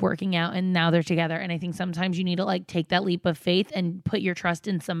they ended up working out, and now they're together. And I think sometimes you need to like take that leap of faith and put your trust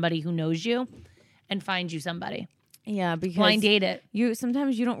in somebody who knows you and find you somebody. Yeah, because Blind date it.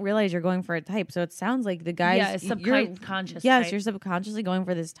 Sometimes you don't realize you're going for a type. So it sounds like the guys. Yeah, it's subconscious. Yes, type. you're subconsciously going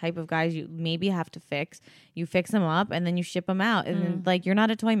for this type of guys you maybe have to fix. You fix them up and then you ship them out, and then, like, you're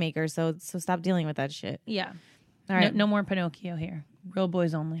not a toy maker, so stop dealing with that shit. Yeah. All right, No more Pinocchio here. Real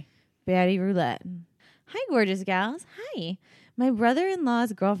boys only. Baddie Roulette. Hi, gorgeous gals. Hi. My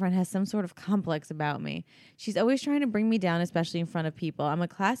brother-in-law's girlfriend has some sort of complex about me. She's always trying to bring me down, especially in front of people. I'm a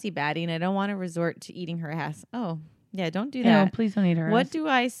classy baddie, and I don't want to resort to eating her ass. Oh, yeah, don't do that. No, please don't eat her What ass. do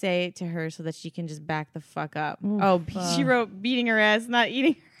I say to her so that she can just back the fuck up? Oof, She wrote beating her ass, not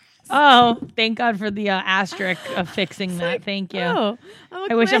eating her Oh, thank God for the asterisk of fixing that. Tip. Thank you. Oh,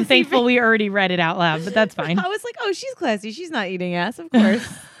 I wish I'm thankful we already read it out loud, but that's fine. I was like, oh, she's classy. She's not eating ass, of course.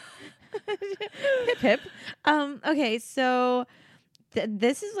 Hip hip. Okay, so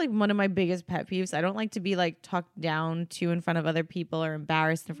this is like one of my biggest pet peeves. I don't like to be like talked down to in front of other people or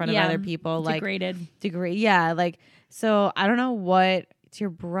embarrassed in front of other people. Degraded. Yeah, like, so I don't know what. It's your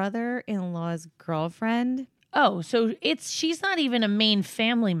brother-in-law's girlfriend. Oh, so she's not even a main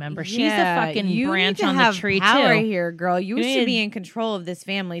family member. She's a fucking branch on the tree power too. Here, girl. You should be in control of this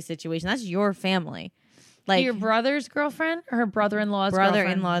family situation. That's your family. Like your brother's girlfriend or her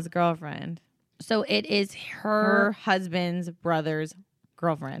brother-in-law's girlfriend. So it is her husband's brother's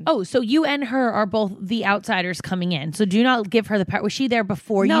girlfriend. Oh, so you and her are both the outsiders coming in. So do not give her the part. Was she there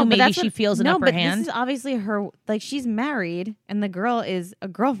before you? Maybe she feels an upper hand. This is obviously her. Like, she's married, and the girl is a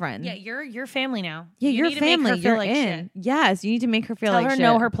girlfriend. Yeah, you're family now. Yeah, you're family. You're like in. Shit. Yes, you need to make her feel Tell like her shit.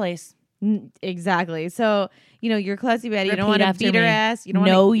 Know her place. Exactly. So you're classy Baddie. Repeat you don't want to beat her ass. You don't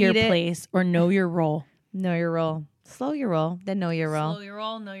know your place or know your role. Know your role. Slow your roll, then know your role. Slow your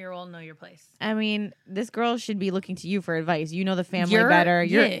roll, know your role, know your place. I mean, this girl should be looking to you for advice. You know the family better.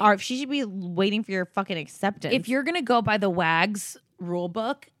 She should be waiting for your fucking acceptance. If you're gonna go by the WAG's rule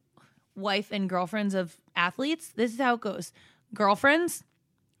book, wife and girlfriends of athletes, this is how it goes: girlfriends,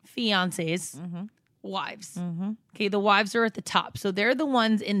 fiancés, wives. Okay, the wives are at the top, so they're the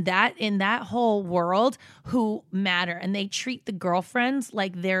ones in that whole world who matter, and they treat the girlfriends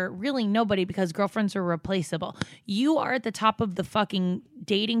like they're really nobody because girlfriends are replaceable. You are at the top of the fucking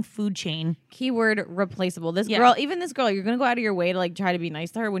dating food chain. Keyword replaceable. This girl, you're gonna go out of your way to like try to be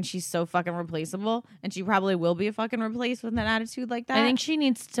nice to her when she's so fucking replaceable, and she probably will be a fucking replaced with an attitude like that. I think she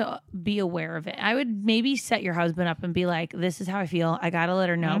needs to be aware of it. I would maybe set your husband up and be like, "This is how I feel. I gotta let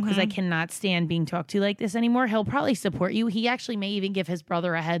her know because I cannot stand being talked to like this anymore." He'll probably support you. He actually may even give his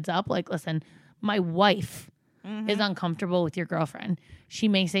brother a heads up. Like, listen, my wife is uncomfortable with your girlfriend. She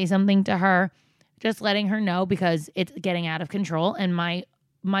may say something to her, just letting her know because it's getting out of control. And my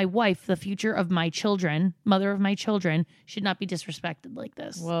wife, the future of my children, mother of my children, should not be disrespected like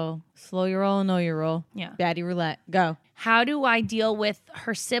this. Whoa, slow your roll, know your role. Yeah. Baddie roulette, go. How do I deal with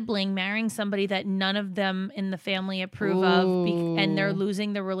her sibling marrying somebody that none of them in the family approve of, and they're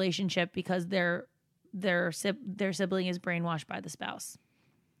losing the relationship because their sibling is brainwashed by the spouse?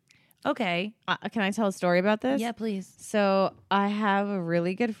 Okay. Can I tell a story about this? Yeah, please. So I have a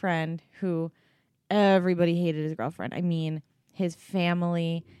really good friend who everybody hated his girlfriend. I mean, his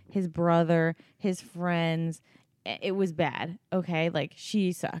family, his brother, his friends. It was bad. Okay. Like,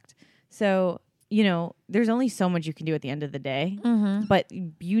 she sucked. So, there's only so much you can do at the end of the day, but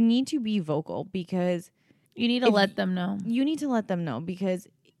you need to be vocal because you need to let them know. You need to let them know because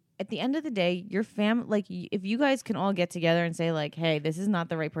at the end of the day, your family, like, if you guys can all get together and say, like, hey, this is not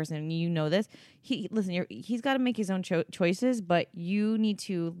the right person, and you know this, he's got to make his own choices, but you need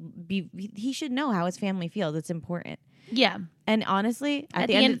to he should know how his family feels. It's important. Yeah. And honestly, at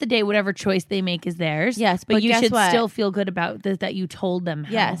the end of the day, whatever choice they make is theirs. Yes, but you should still feel good about that you told them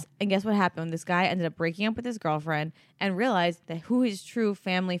how. Yes. And guess what happened? This guy ended up breaking up with his girlfriend and realized that who his true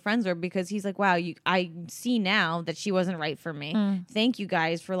family friends were because he's like, wow, I see now that she wasn't right for me. Thank you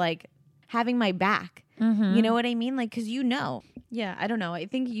guys for like having my back. You know what I mean? Like, because Yeah, I don't know. I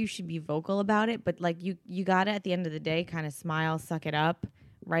think you should be vocal about it, but like you got to, at the end of the day, kind of smile, suck it up.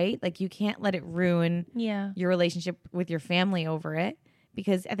 Right? Like, you can't let it ruin your relationship with your family over it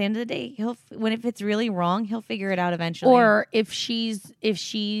because at the end of the day, if it's really wrong, he'll figure it out eventually. Or if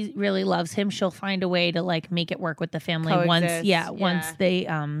she really loves him, she'll find a way to like make it work with the family once they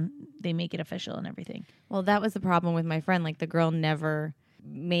make it official and everything. Well, that was the problem with my friend. Like, the girl never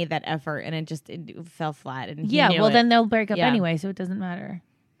made that effort and it fell flat. And then they'll break up anyway, so it doesn't matter.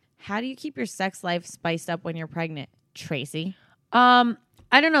 How do you keep your sex life spiced up when you're pregnant, Tracy?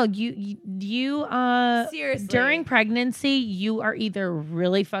 I don't know. You seriously, during pregnancy, you are either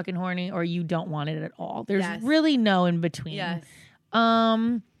really fucking horny or you don't want it at all. There's really no in between. Yes.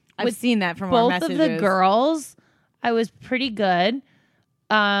 I've seen that from both our messages. Of the girls, I was pretty good.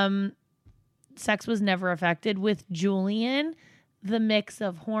 Sex was never affected. With Julian, the mix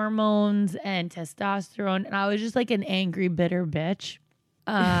of hormones and testosterone, and I was just like an angry, bitter bitch.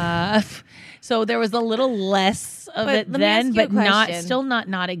 So there was a little less of it then, but still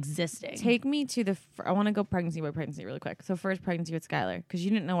not existing. Take me to I want to go pregnancy by pregnancy really quick. So first pregnancy with Skylar, because you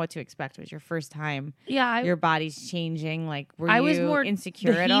didn't know what to expect. It was your first time. Yeah. Your body's changing. Like, were you was more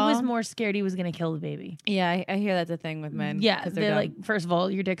insecure at all? He was more scared he was going to kill the baby. Yeah, I hear that's a thing with men. Yeah. They're like, first of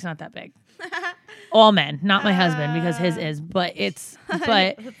all, your dick's not that big. All men, not my husband because his is, but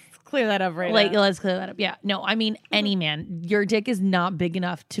clear that up now. Let's clear that up. Yeah. No, I mean, any man, your dick is not big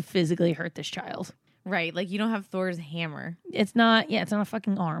enough to physically hurt this child. Right. Like, you don't have Thor's hammer. It's not a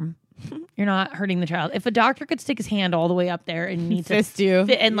fucking arm. You're not hurting the child. If a doctor could stick his hand all the way up there and need to fist you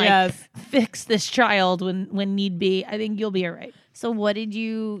and fix this child when need be, I think you'll be all right. So what did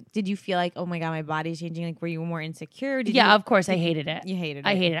you feel like, oh my God, my body's changing? Like, were you more insecure? Of course. I hated it. You hated it.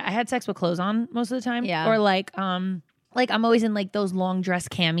 I hated it. I had sex with clothes on most of the time. Yeah. Or like I'm always in like those long dress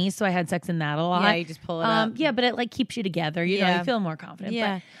camis, so I had sex in that a lot. Yeah, you just pull it up. Yeah, but it like keeps you together. You know, you feel more confident.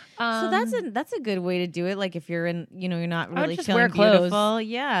 Yeah. But, so that's a good way to do it. Like if you're in, you're not really just feeling wear clothes. beautiful.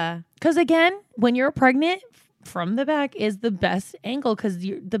 Yeah. Because again, when you're pregnant, from the back is the best angle because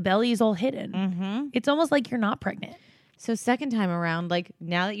the belly is all hidden. Mm-hmm. It's almost like you're not pregnant. So second time around, like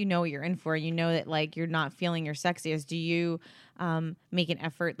now that you know what you're in for, you know that like you're not feeling your sexiest. Do you make an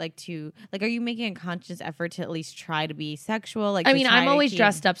effort are you making a conscious effort to at least try to be sexual? Like, I mean, I'm always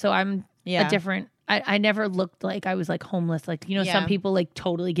dressed up, so I'm a different. I never looked like I was like homeless. Like, some people like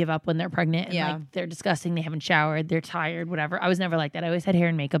totally give up when they're pregnant and like they're disgusting. They haven't showered. They're tired, whatever. I was never like that. I always had hair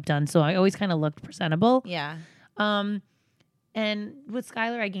and makeup done. So I always kind of looked presentable. Yeah. And with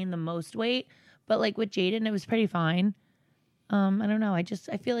Skylar, I gained the most weight, but like with Jaden, it was pretty fine. I don't know. I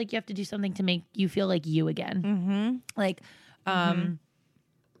feel like you have to do something to make you feel like you again. Mm-hmm. Like,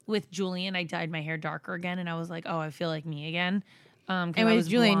 with Julian, I dyed my hair darker again. And I was like, oh, I feel like me again. And with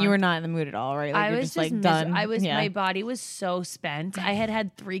Julian, you were not in the mood at all, right? Like, I was just like done. My body was so spent. I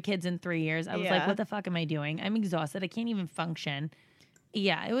had 3 kids in 3 years. I was like, what the fuck am I doing? I'm exhausted. I can't even function.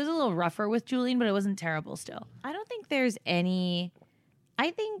 Yeah, it was a little rougher with Julian, but it wasn't terrible still. I don't think there's any.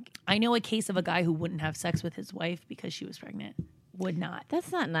 I know a case of a guy who wouldn't have sex with his wife because she was pregnant. Would not.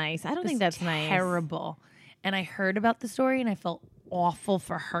 That's not nice. I don't think that's nice. Terrible. And I heard about the story and I felt awful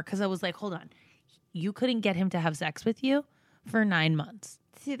for her because I was like, hold on. You couldn't get him to have sex with you for 9 months.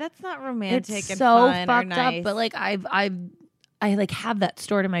 See, that's not romantic it's and so fun fucked or nice. up. But like I like have that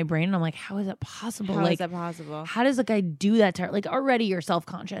stored in my brain and I'm like, how is that possible? How like, is that possible? How does a guy do that to her? Like already you're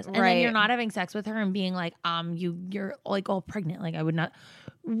self-conscious. And then Right. you're not having sex with her and being like, you're like all pregnant. Like I would not.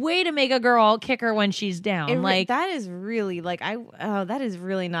 Way to make a girl kick her when she's down. That is really that is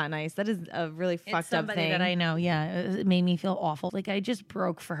really not nice. That is a really fucked up thing that I know. Yeah, it made me feel awful. Like I just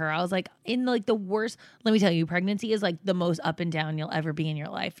broke for her. I was like in like the worst. Let me tell you, pregnancy is like the most up and down you'll ever be in your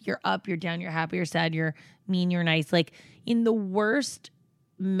life. You're up, you're down, you're happy, you're sad, you're mean, you're nice. Like in the worst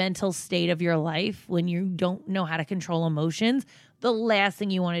mental state of your life when you don't know how to control emotions, the last thing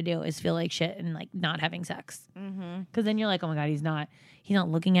you want to do is feel like shit and like not having sex. Because then you're like, oh my God, he's not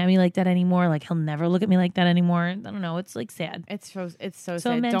looking at me like that anymore. Like he'll never look at me like that anymore. I don't know. It's like sad. It's so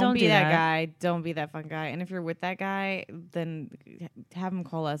sad. Men, don't be that that guy. Don't be that fucking guy. And if you're with that guy, then have him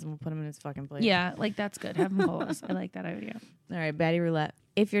call us and we'll put him in his fucking place. Yeah, like that's good. Have him call us. I like that idea. All right, Baddie Roulette.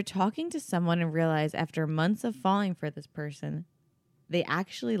 If you're talking to someone and realize after months of falling for this person, they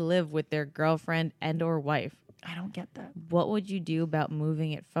actually live with their girlfriend and or wife, I don't get that. what would you do about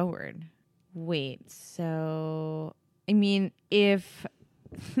moving it forward? Wait, so I mean, if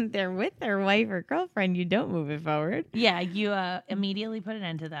they're with their wife or girlfriend, you don't move it forward. Yeah, you immediately put an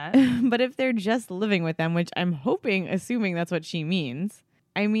end to that. But if they're just living with them, which I'm assuming that's what she means,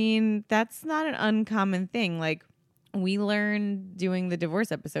 I mean, that's not an uncommon thing. Like, we learned doing the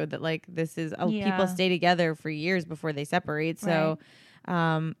divorce episode that, like, this is people stay together for years before they separate. So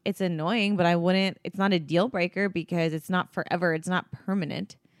it's annoying, but it's not a deal breaker because it's not forever. It's not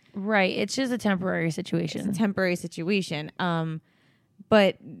permanent. Right. It's just a temporary situation. It's a temporary situation.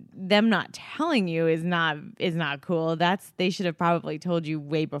 But them not telling you is not cool. They should have probably told you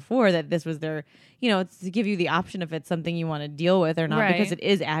way before that this was their, it's to give you the option if it's something you want to deal with or not, because it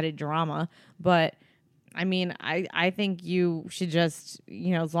is added drama. But I mean, I think you should just,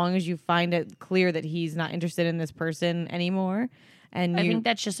 as long as you find it clear that he's not interested in this person anymore. And I think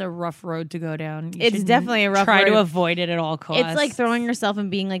that's just a rough road to go down. It's definitely a rough road. Try to avoid it at all costs. It's like throwing yourself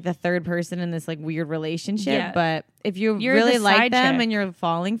and being like the third person in this like weird relationship. Yeah. But if you're really like them and you're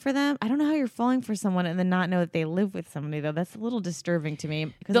falling for them, I don't know how you're falling for someone and then not know that they live with somebody though. That's a little disturbing to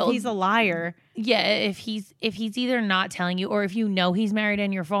me because if he's a liar. Yeah, if he's either not telling you or if you know he's married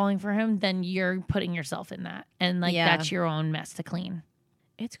and you're falling for him, then you're putting yourself in that. And like that's your own mess to clean.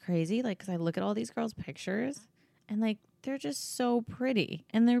 It's crazy. Like, because I look at all these girls' pictures and like, they're just so pretty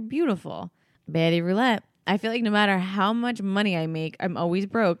and they're beautiful. Baddie Roulette. I feel like no matter how much money I make, I'm always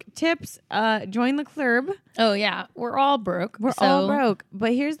broke. Tips, join the club. Oh, yeah. We're all broke. We're all broke.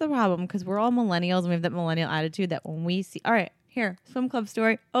 But here's the problem, because we're all millennials and we have that millennial attitude that when we see... All right, here, swim club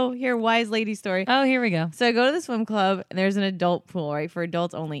story. Oh, here, wise lady story. Oh, here we go. So I go to the swim club and there's an adult pool, right, for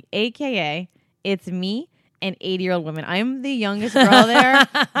adults only. AKA, it's me and 80-year-old women. I'm the youngest girl there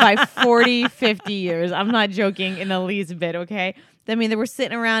by 40, 50 years. I'm not joking in the least bit, okay? I mean, they were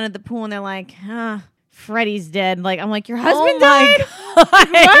sitting around at the pool and they're like, Freddie's dead. Like, I'm like, your husband died?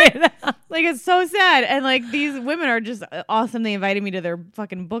 What? Like, it's so sad. And like, these women are just awesome. They invited me to their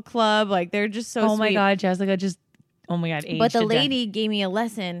fucking book club. Like, they're just so sweet. Oh my God, Jessica just, oh my God. But the lady gave me a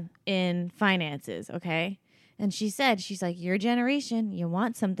lesson in finances, okay? And she said, she's like, your generation, you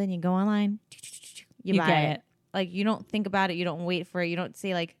want something, you go online, you buy get it. Like, you don't think about it. You don't wait for it. You don't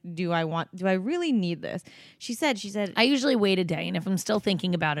say, like, do I really need this? She said, I usually wait a day. And if I'm still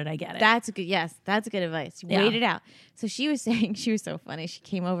thinking about it, I get it. That's good. Yes, that's good advice. Wait it out. So she was saying, she was so funny. She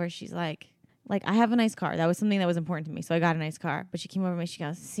came over. She's like, I have a nice car. That was something that was important to me. So I got a nice car. But she came over to me. She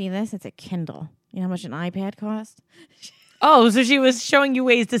goes, see this? It's a Kindle. You know how much an iPad cost? Oh, so she was showing you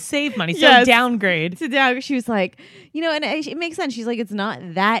ways to save money. So Yes. downgrade. She was like, and it makes sense. She's like, it's not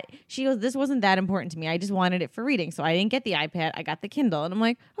that. She goes, this wasn't that important to me. I just wanted it for reading. So I didn't get the iPad. I got the Kindle. And I'm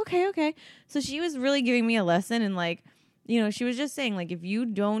like, okay. So she was really giving me a lesson. And like, she was just saying, like, if you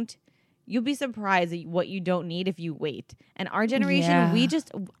don't, you'll be surprised at what you don't need if you wait. And our generation, we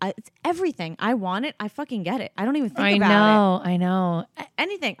just, it's everything. I want it. I fucking get it. I don't even think about it. I know.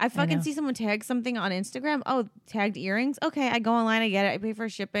 Anything. I fucking see someone tag something on Instagram. Oh, tagged earrings. Okay, I go online. I get it. I pay for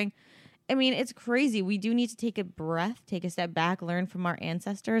shipping. I mean, it's crazy. We do need to take a breath, take a step back, learn from our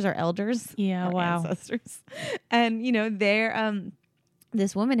ancestors, our elders. Yeah, wow. Ancestors. And, they're,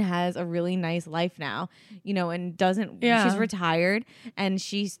 this woman has a really nice life now, and doesn't, she's retired and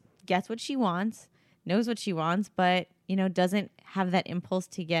she gets what she wants, knows what she wants, but, doesn't have that impulse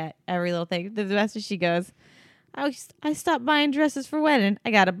to get every little thing. The best is she goes, I stopped buying dresses for wedding.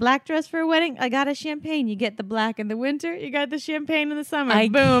 I got a black dress for a wedding. I got a champagne. You get the black in the winter. You got the champagne in the summer.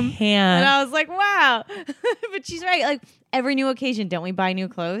 Boom. Can't. And I was like, wow. But she's right. Like, every new occasion, don't we buy new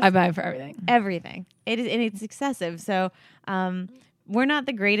clothes? I buy for everything. Everything. It is, and it's excessive. So, we're not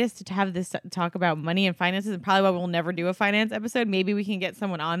the greatest to have this talk about money and finances, and probably why we'll never do a finance episode. Maybe we can get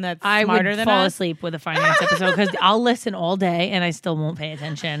someone on that's smarter than us. I would fall asleep with a finance episode because I'll listen all day and I still won't pay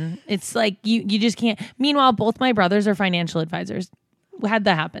attention. It's like you just can't. Meanwhile, both my brothers are financial advisors. How'd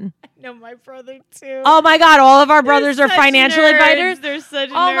that happen? I know my brother too. Oh my God, all of our brothers are financial advisors. They're such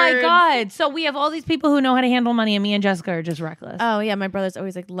nerds. Oh my God. So we have all these people who know how to handle money, and me and Jessica are just reckless. Oh yeah, my brother's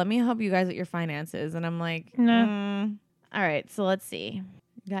always like, let me help you guys with your finances. And I'm like, no. All right, so let's see.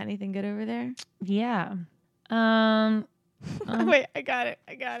 Got anything good over there? Yeah. Wait, I got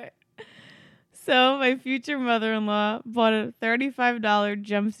it. So my future mother-in-law bought a $35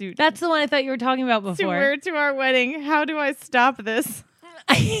 jumpsuit. That's the one I thought you were talking about before. To wear to our wedding. How do I stop this?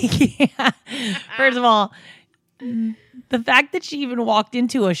 Yeah. First of all, the fact that she even walked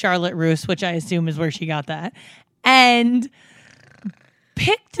into a Charlotte Russe, which I assume is where she got that, and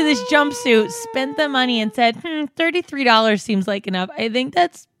picked this jumpsuit, spent the money, and said, $33 seems like enough. I think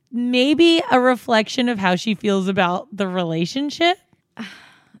that's maybe a reflection of how she feels about the relationship.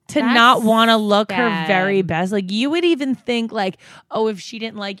 To not want to look her very best. Like, you would even think, like, oh, if she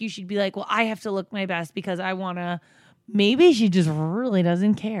didn't like you, she'd be like, well, I have to look my best because I want to. Maybe she just really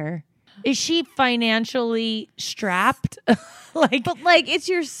doesn't care. Is she financially strapped? But it's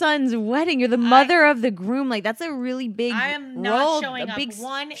your son's wedding. You're the mother of the groom. Like, that's a really big I am not role, showing up. big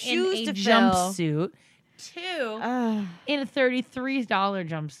One, in shoes a to fill. jumpsuit. Two, in a $33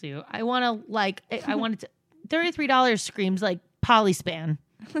 jumpsuit. I want to, $33 screams like polyspan.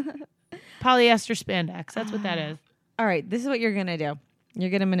 Polyester spandex. That's what that is. All right, this is what you're going to do. You're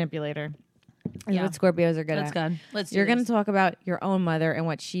going to manipulate her. That's what Scorpios are good at. That's good. You're going to talk about your own mother and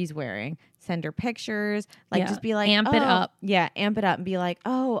what she's wearing. Send her pictures. Just be like, amp it up. Yeah, amp it up and be like,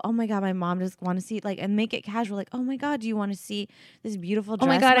 oh my God, my mom just want to see, like, and make it casual. Like, oh my God, do you want to see this beautiful dress? Oh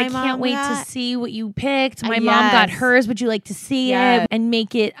my God, I can't wait to see what you picked. My mom got hers. Would you like to see it? And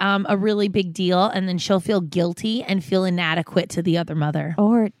make it a really big deal. And then she'll feel guilty and feel inadequate to the other mother.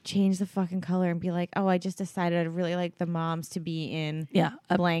 Or change the fucking color and be like, oh, I just decided I'd really like the moms to be in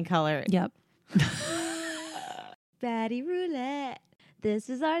a blank color. Yep. Baddie Roulette. This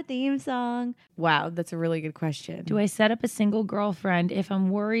is our theme song. Wow, that's a really good question. Do I set up a single girlfriend if I'm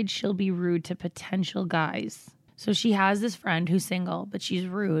worried she'll be rude to potential guys? So she has this friend who's single, but she's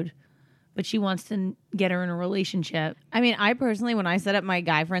rude. But she wants to get her in a relationship. I mean, I personally, when I set up my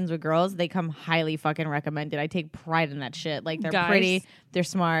guy friends with girls, they come highly fucking recommended. I take pride in that shit. Like, they're pretty, they're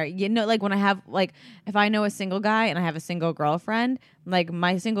smart. Like, when I have, like, if I know a single guy and I have a single girlfriend, like,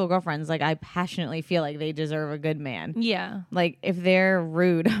 my single girlfriends, like, I passionately feel like they deserve a good man. Yeah. Like, if they're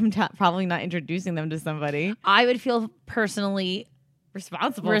rude, I'm probably not introducing them to somebody. I would feel personally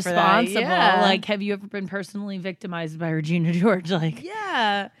responsible for that. Yeah. Like, have you ever been personally victimized by Regina George? Like,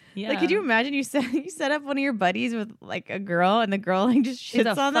 yeah. Like, could you imagine you set up one of your buddies with like a girl, and the girl like just shits she's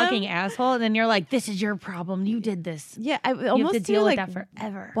a on fucking them? asshole, and then you're like, this is your problem. You did this. Yeah, I You almost have to deal with like, that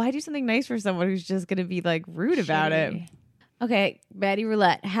forever. why do something nice for someone who's just gonna be like rude about it? Shitty. Okay, Baddie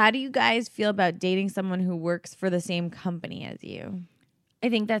Roulette. How do you guys feel about dating someone who works for the same company as you? I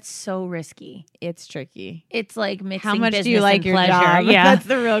think that's so risky. It's tricky. It's like mixing How much business do you like and your pleasure. job? Yeah. That's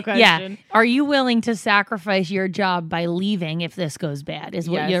the real question. Yeah. Are you willing to sacrifice your job by leaving if this goes bad? Is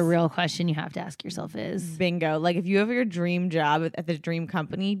what Yes. your real question you have to ask yourself is. Bingo. Like if you have your dream job at the dream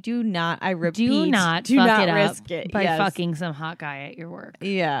company, do not, I repeat, Do not do fuck not it up risk it by Yes. fucking some hot guy at your work.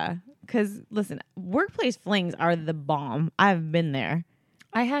 Yeah. Because listen, workplace flings are the bomb. I've been there.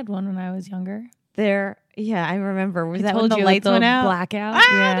 I had one when I was younger. Yeah, I remember. Was I that when told the you, lights like, went the out? blackout. Ah,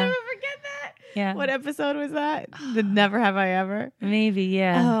 Yeah. I'll never forget that. Yeah. What episode was that? The Never Have I Ever? Maybe,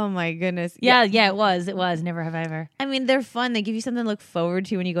 yeah. Oh my goodness. Yeah, it was. It was. Never have I ever. I mean, they're fun. They give you something to look forward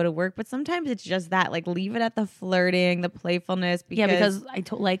to when you go to work, but sometimes it's just that. Like, leave it at the flirting, the playfulness. Because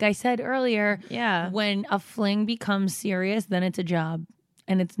like I said earlier, yeah. when a fling becomes serious, then it's a job.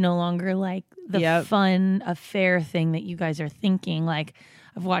 And it's no longer like the Yep. fun affair thing that you guys are thinking. Like,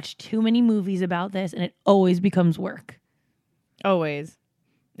 I've watched too many movies about this, and it always becomes work. Always.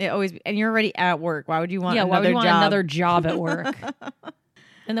 And you're already at work. Why would you want Why would you want job? another job at work?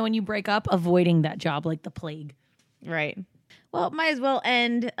 And then when you break up, avoiding that job like the plague. Right. Well, might as well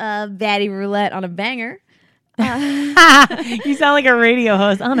end Baddie Roulette on a banger. You sound like a radio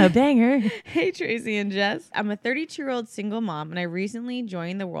host on a banger. Hey, Tracy and Jess. I'm a 32-year-old single mom, and I recently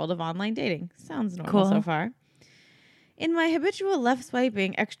joined the world of online dating. Sounds normal so far. In my habitual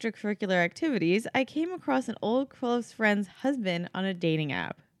left-swiping extracurricular activities, I came across an old close friend's husband on a dating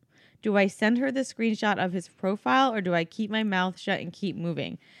app. Do I send her the screenshot of his profile, or do I keep my mouth shut and keep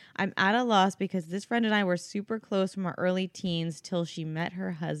moving? I'm at a loss because this friend and I were super close from our early teens till she met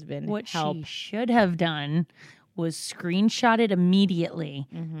her husband. What Help. she should have done was screenshot it immediately,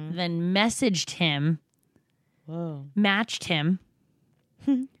 then messaged him, matched him,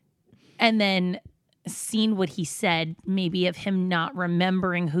 and then seen what he said, maybe of him not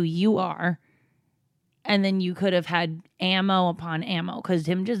remembering who you are. And then you could have had ammo upon ammo, because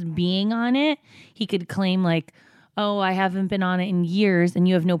him just being on it, he could claim like, oh, I haven't been on it in years, and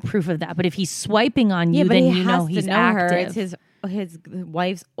you have no proof of that. But if he's swiping on you, then you know he's active. Her. It's his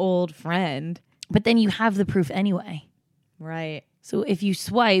wife's old friend. But then you have the proof anyway. Right. So if you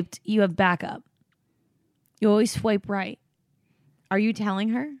swiped, you have backup. You always swipe right. Are you telling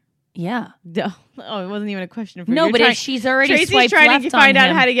her? Yeah. No. Oh, it wasn't even a question for you. No, but if she's already Tracy's swiped trying left to find on out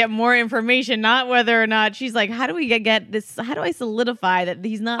him, how to get more information, not whether or not she's like, how do we get this? How do I solidify that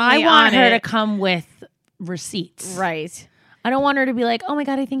he's not? I really want on her it? to come with receipts. Right. I don't want her to be like, oh my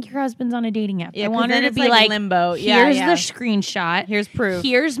God, I think your husband's on a dating app. Yeah, I want her then to it's be like, limbo. here's Yeah. the screenshot. Here's proof.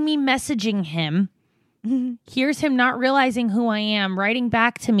 Here's me messaging him. Here's him not realizing who I am, writing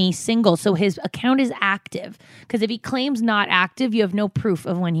back to me single. So his account is active. Because if he claims not active, you have no proof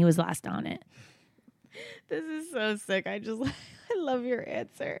of when he was last on it. This is so sick. I love your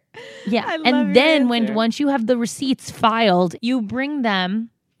answer. Yeah. I love And your then answer. once you have the receipts filed, you bring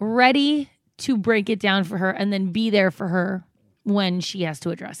them ready to break it down for her and then be there for her when she has to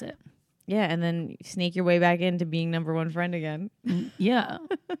address it. Yeah, and then sneak your way back into being number one friend again. Yeah.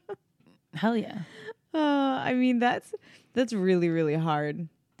 Hell yeah. I mean, that's really, really hard.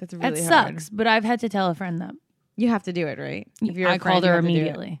 That's really That hard. sucks, but I've had to tell a friend that. You have to do it, right? If you're I a friend, called you her have to do it.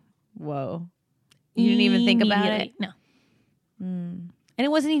 immediately. Whoa. You didn't even think about it? No. And it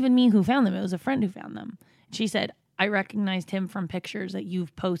wasn't even me who found them. It was a friend who found them. She said, I recognized him from pictures that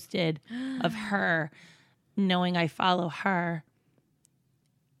you've posted of her, knowing I follow her.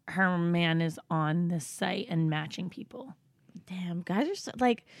 Her man is on this site and matching people. Damn, guys are so,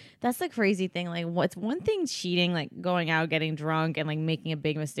 like, that's the crazy thing. Like, what's one thing cheating, like going out, getting drunk, and like making a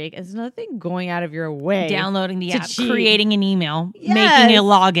big mistake. It's another thing going out of your way. Downloading the to app, cheat. creating an email, Yes. making a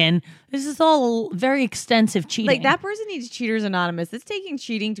login. This is all very extensive cheating. Like, that person needs Cheaters Anonymous. It's taking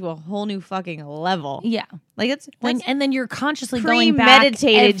cheating to a whole new fucking level. Yeah. Like, that's And then you're consciously going back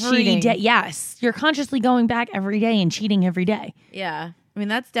premeditated every cheating. day. Yes. You're consciously going back every day and cheating every day. yeah. I mean,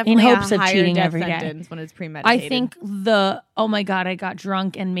 that's definitely hopes a of higher cheating death every day. sentence when it's premeditated. I think oh my God, I got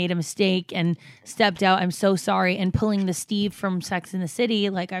drunk and made a mistake and stepped out. I'm so sorry. And pulling the Steve from Sex and the City,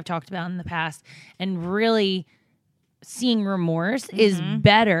 like I've talked about in the past, and really seeing remorse is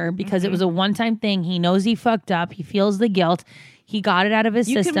better because it was a one-time thing. He knows he fucked up. He feels the guilt. He got it out of his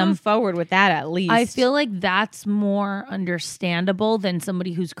You system. can move forward with that at least. I feel like that's more understandable than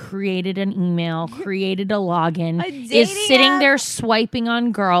somebody who's created an email, created a login, is sitting there swiping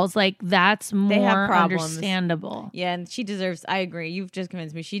on girls. Like, that's more understandable. Yeah, and she deserves. I agree. You've just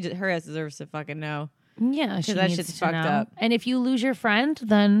convinced me. Her ass deserves to fucking know. Yeah, because that shit's fucked up. And if you lose your friend,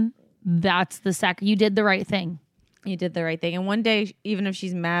 then that's the you did the right thing. You did the right thing. And one day, even if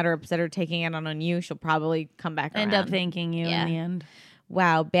she's mad or upset or taking it on you, she'll probably come back around. End up thanking you in the end.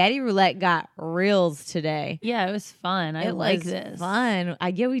 Wow, Baddie Roulette got reels today. Yeah, it was fun. I like this. Fun.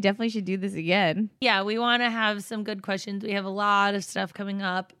 We definitely should do this again. Yeah, we want to have some good questions. We have a lot of stuff coming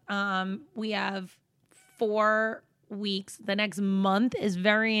up. We have 4 weeks. The next month is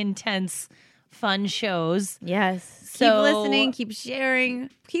very intense, fun shows. Yes. Keep listening, keep sharing,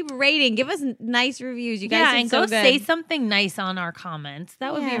 keep rating. Give us nice reviews. You guys and go say something nice on our comments.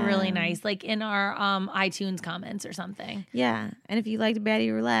 That would be really nice, like in our iTunes comments or something. Yeah. And if you liked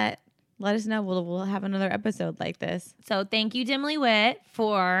Baddie Roulette, let us know. We'll have another episode like this. So thank you, Dimly Wit,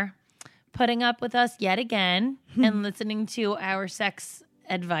 for putting up with us yet again and listening to our sex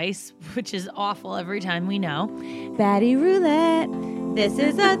advice, which is awful every time, we know. Baddie Roulette. This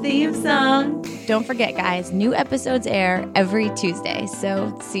is a theme song. Don't forget, guys, new episodes air every Tuesday.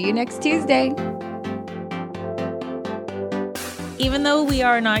 So see you next Tuesday. Even though we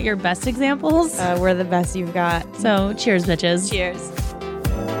are not your best examples, we're the best you've got. So cheers, bitches. Cheers.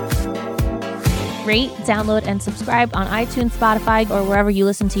 Rate, download, and subscribe on iTunes, Spotify, or wherever you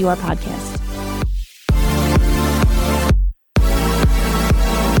listen to your podcast.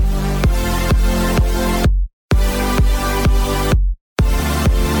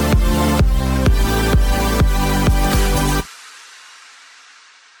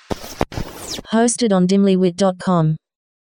 Hosted on dimlywit.com.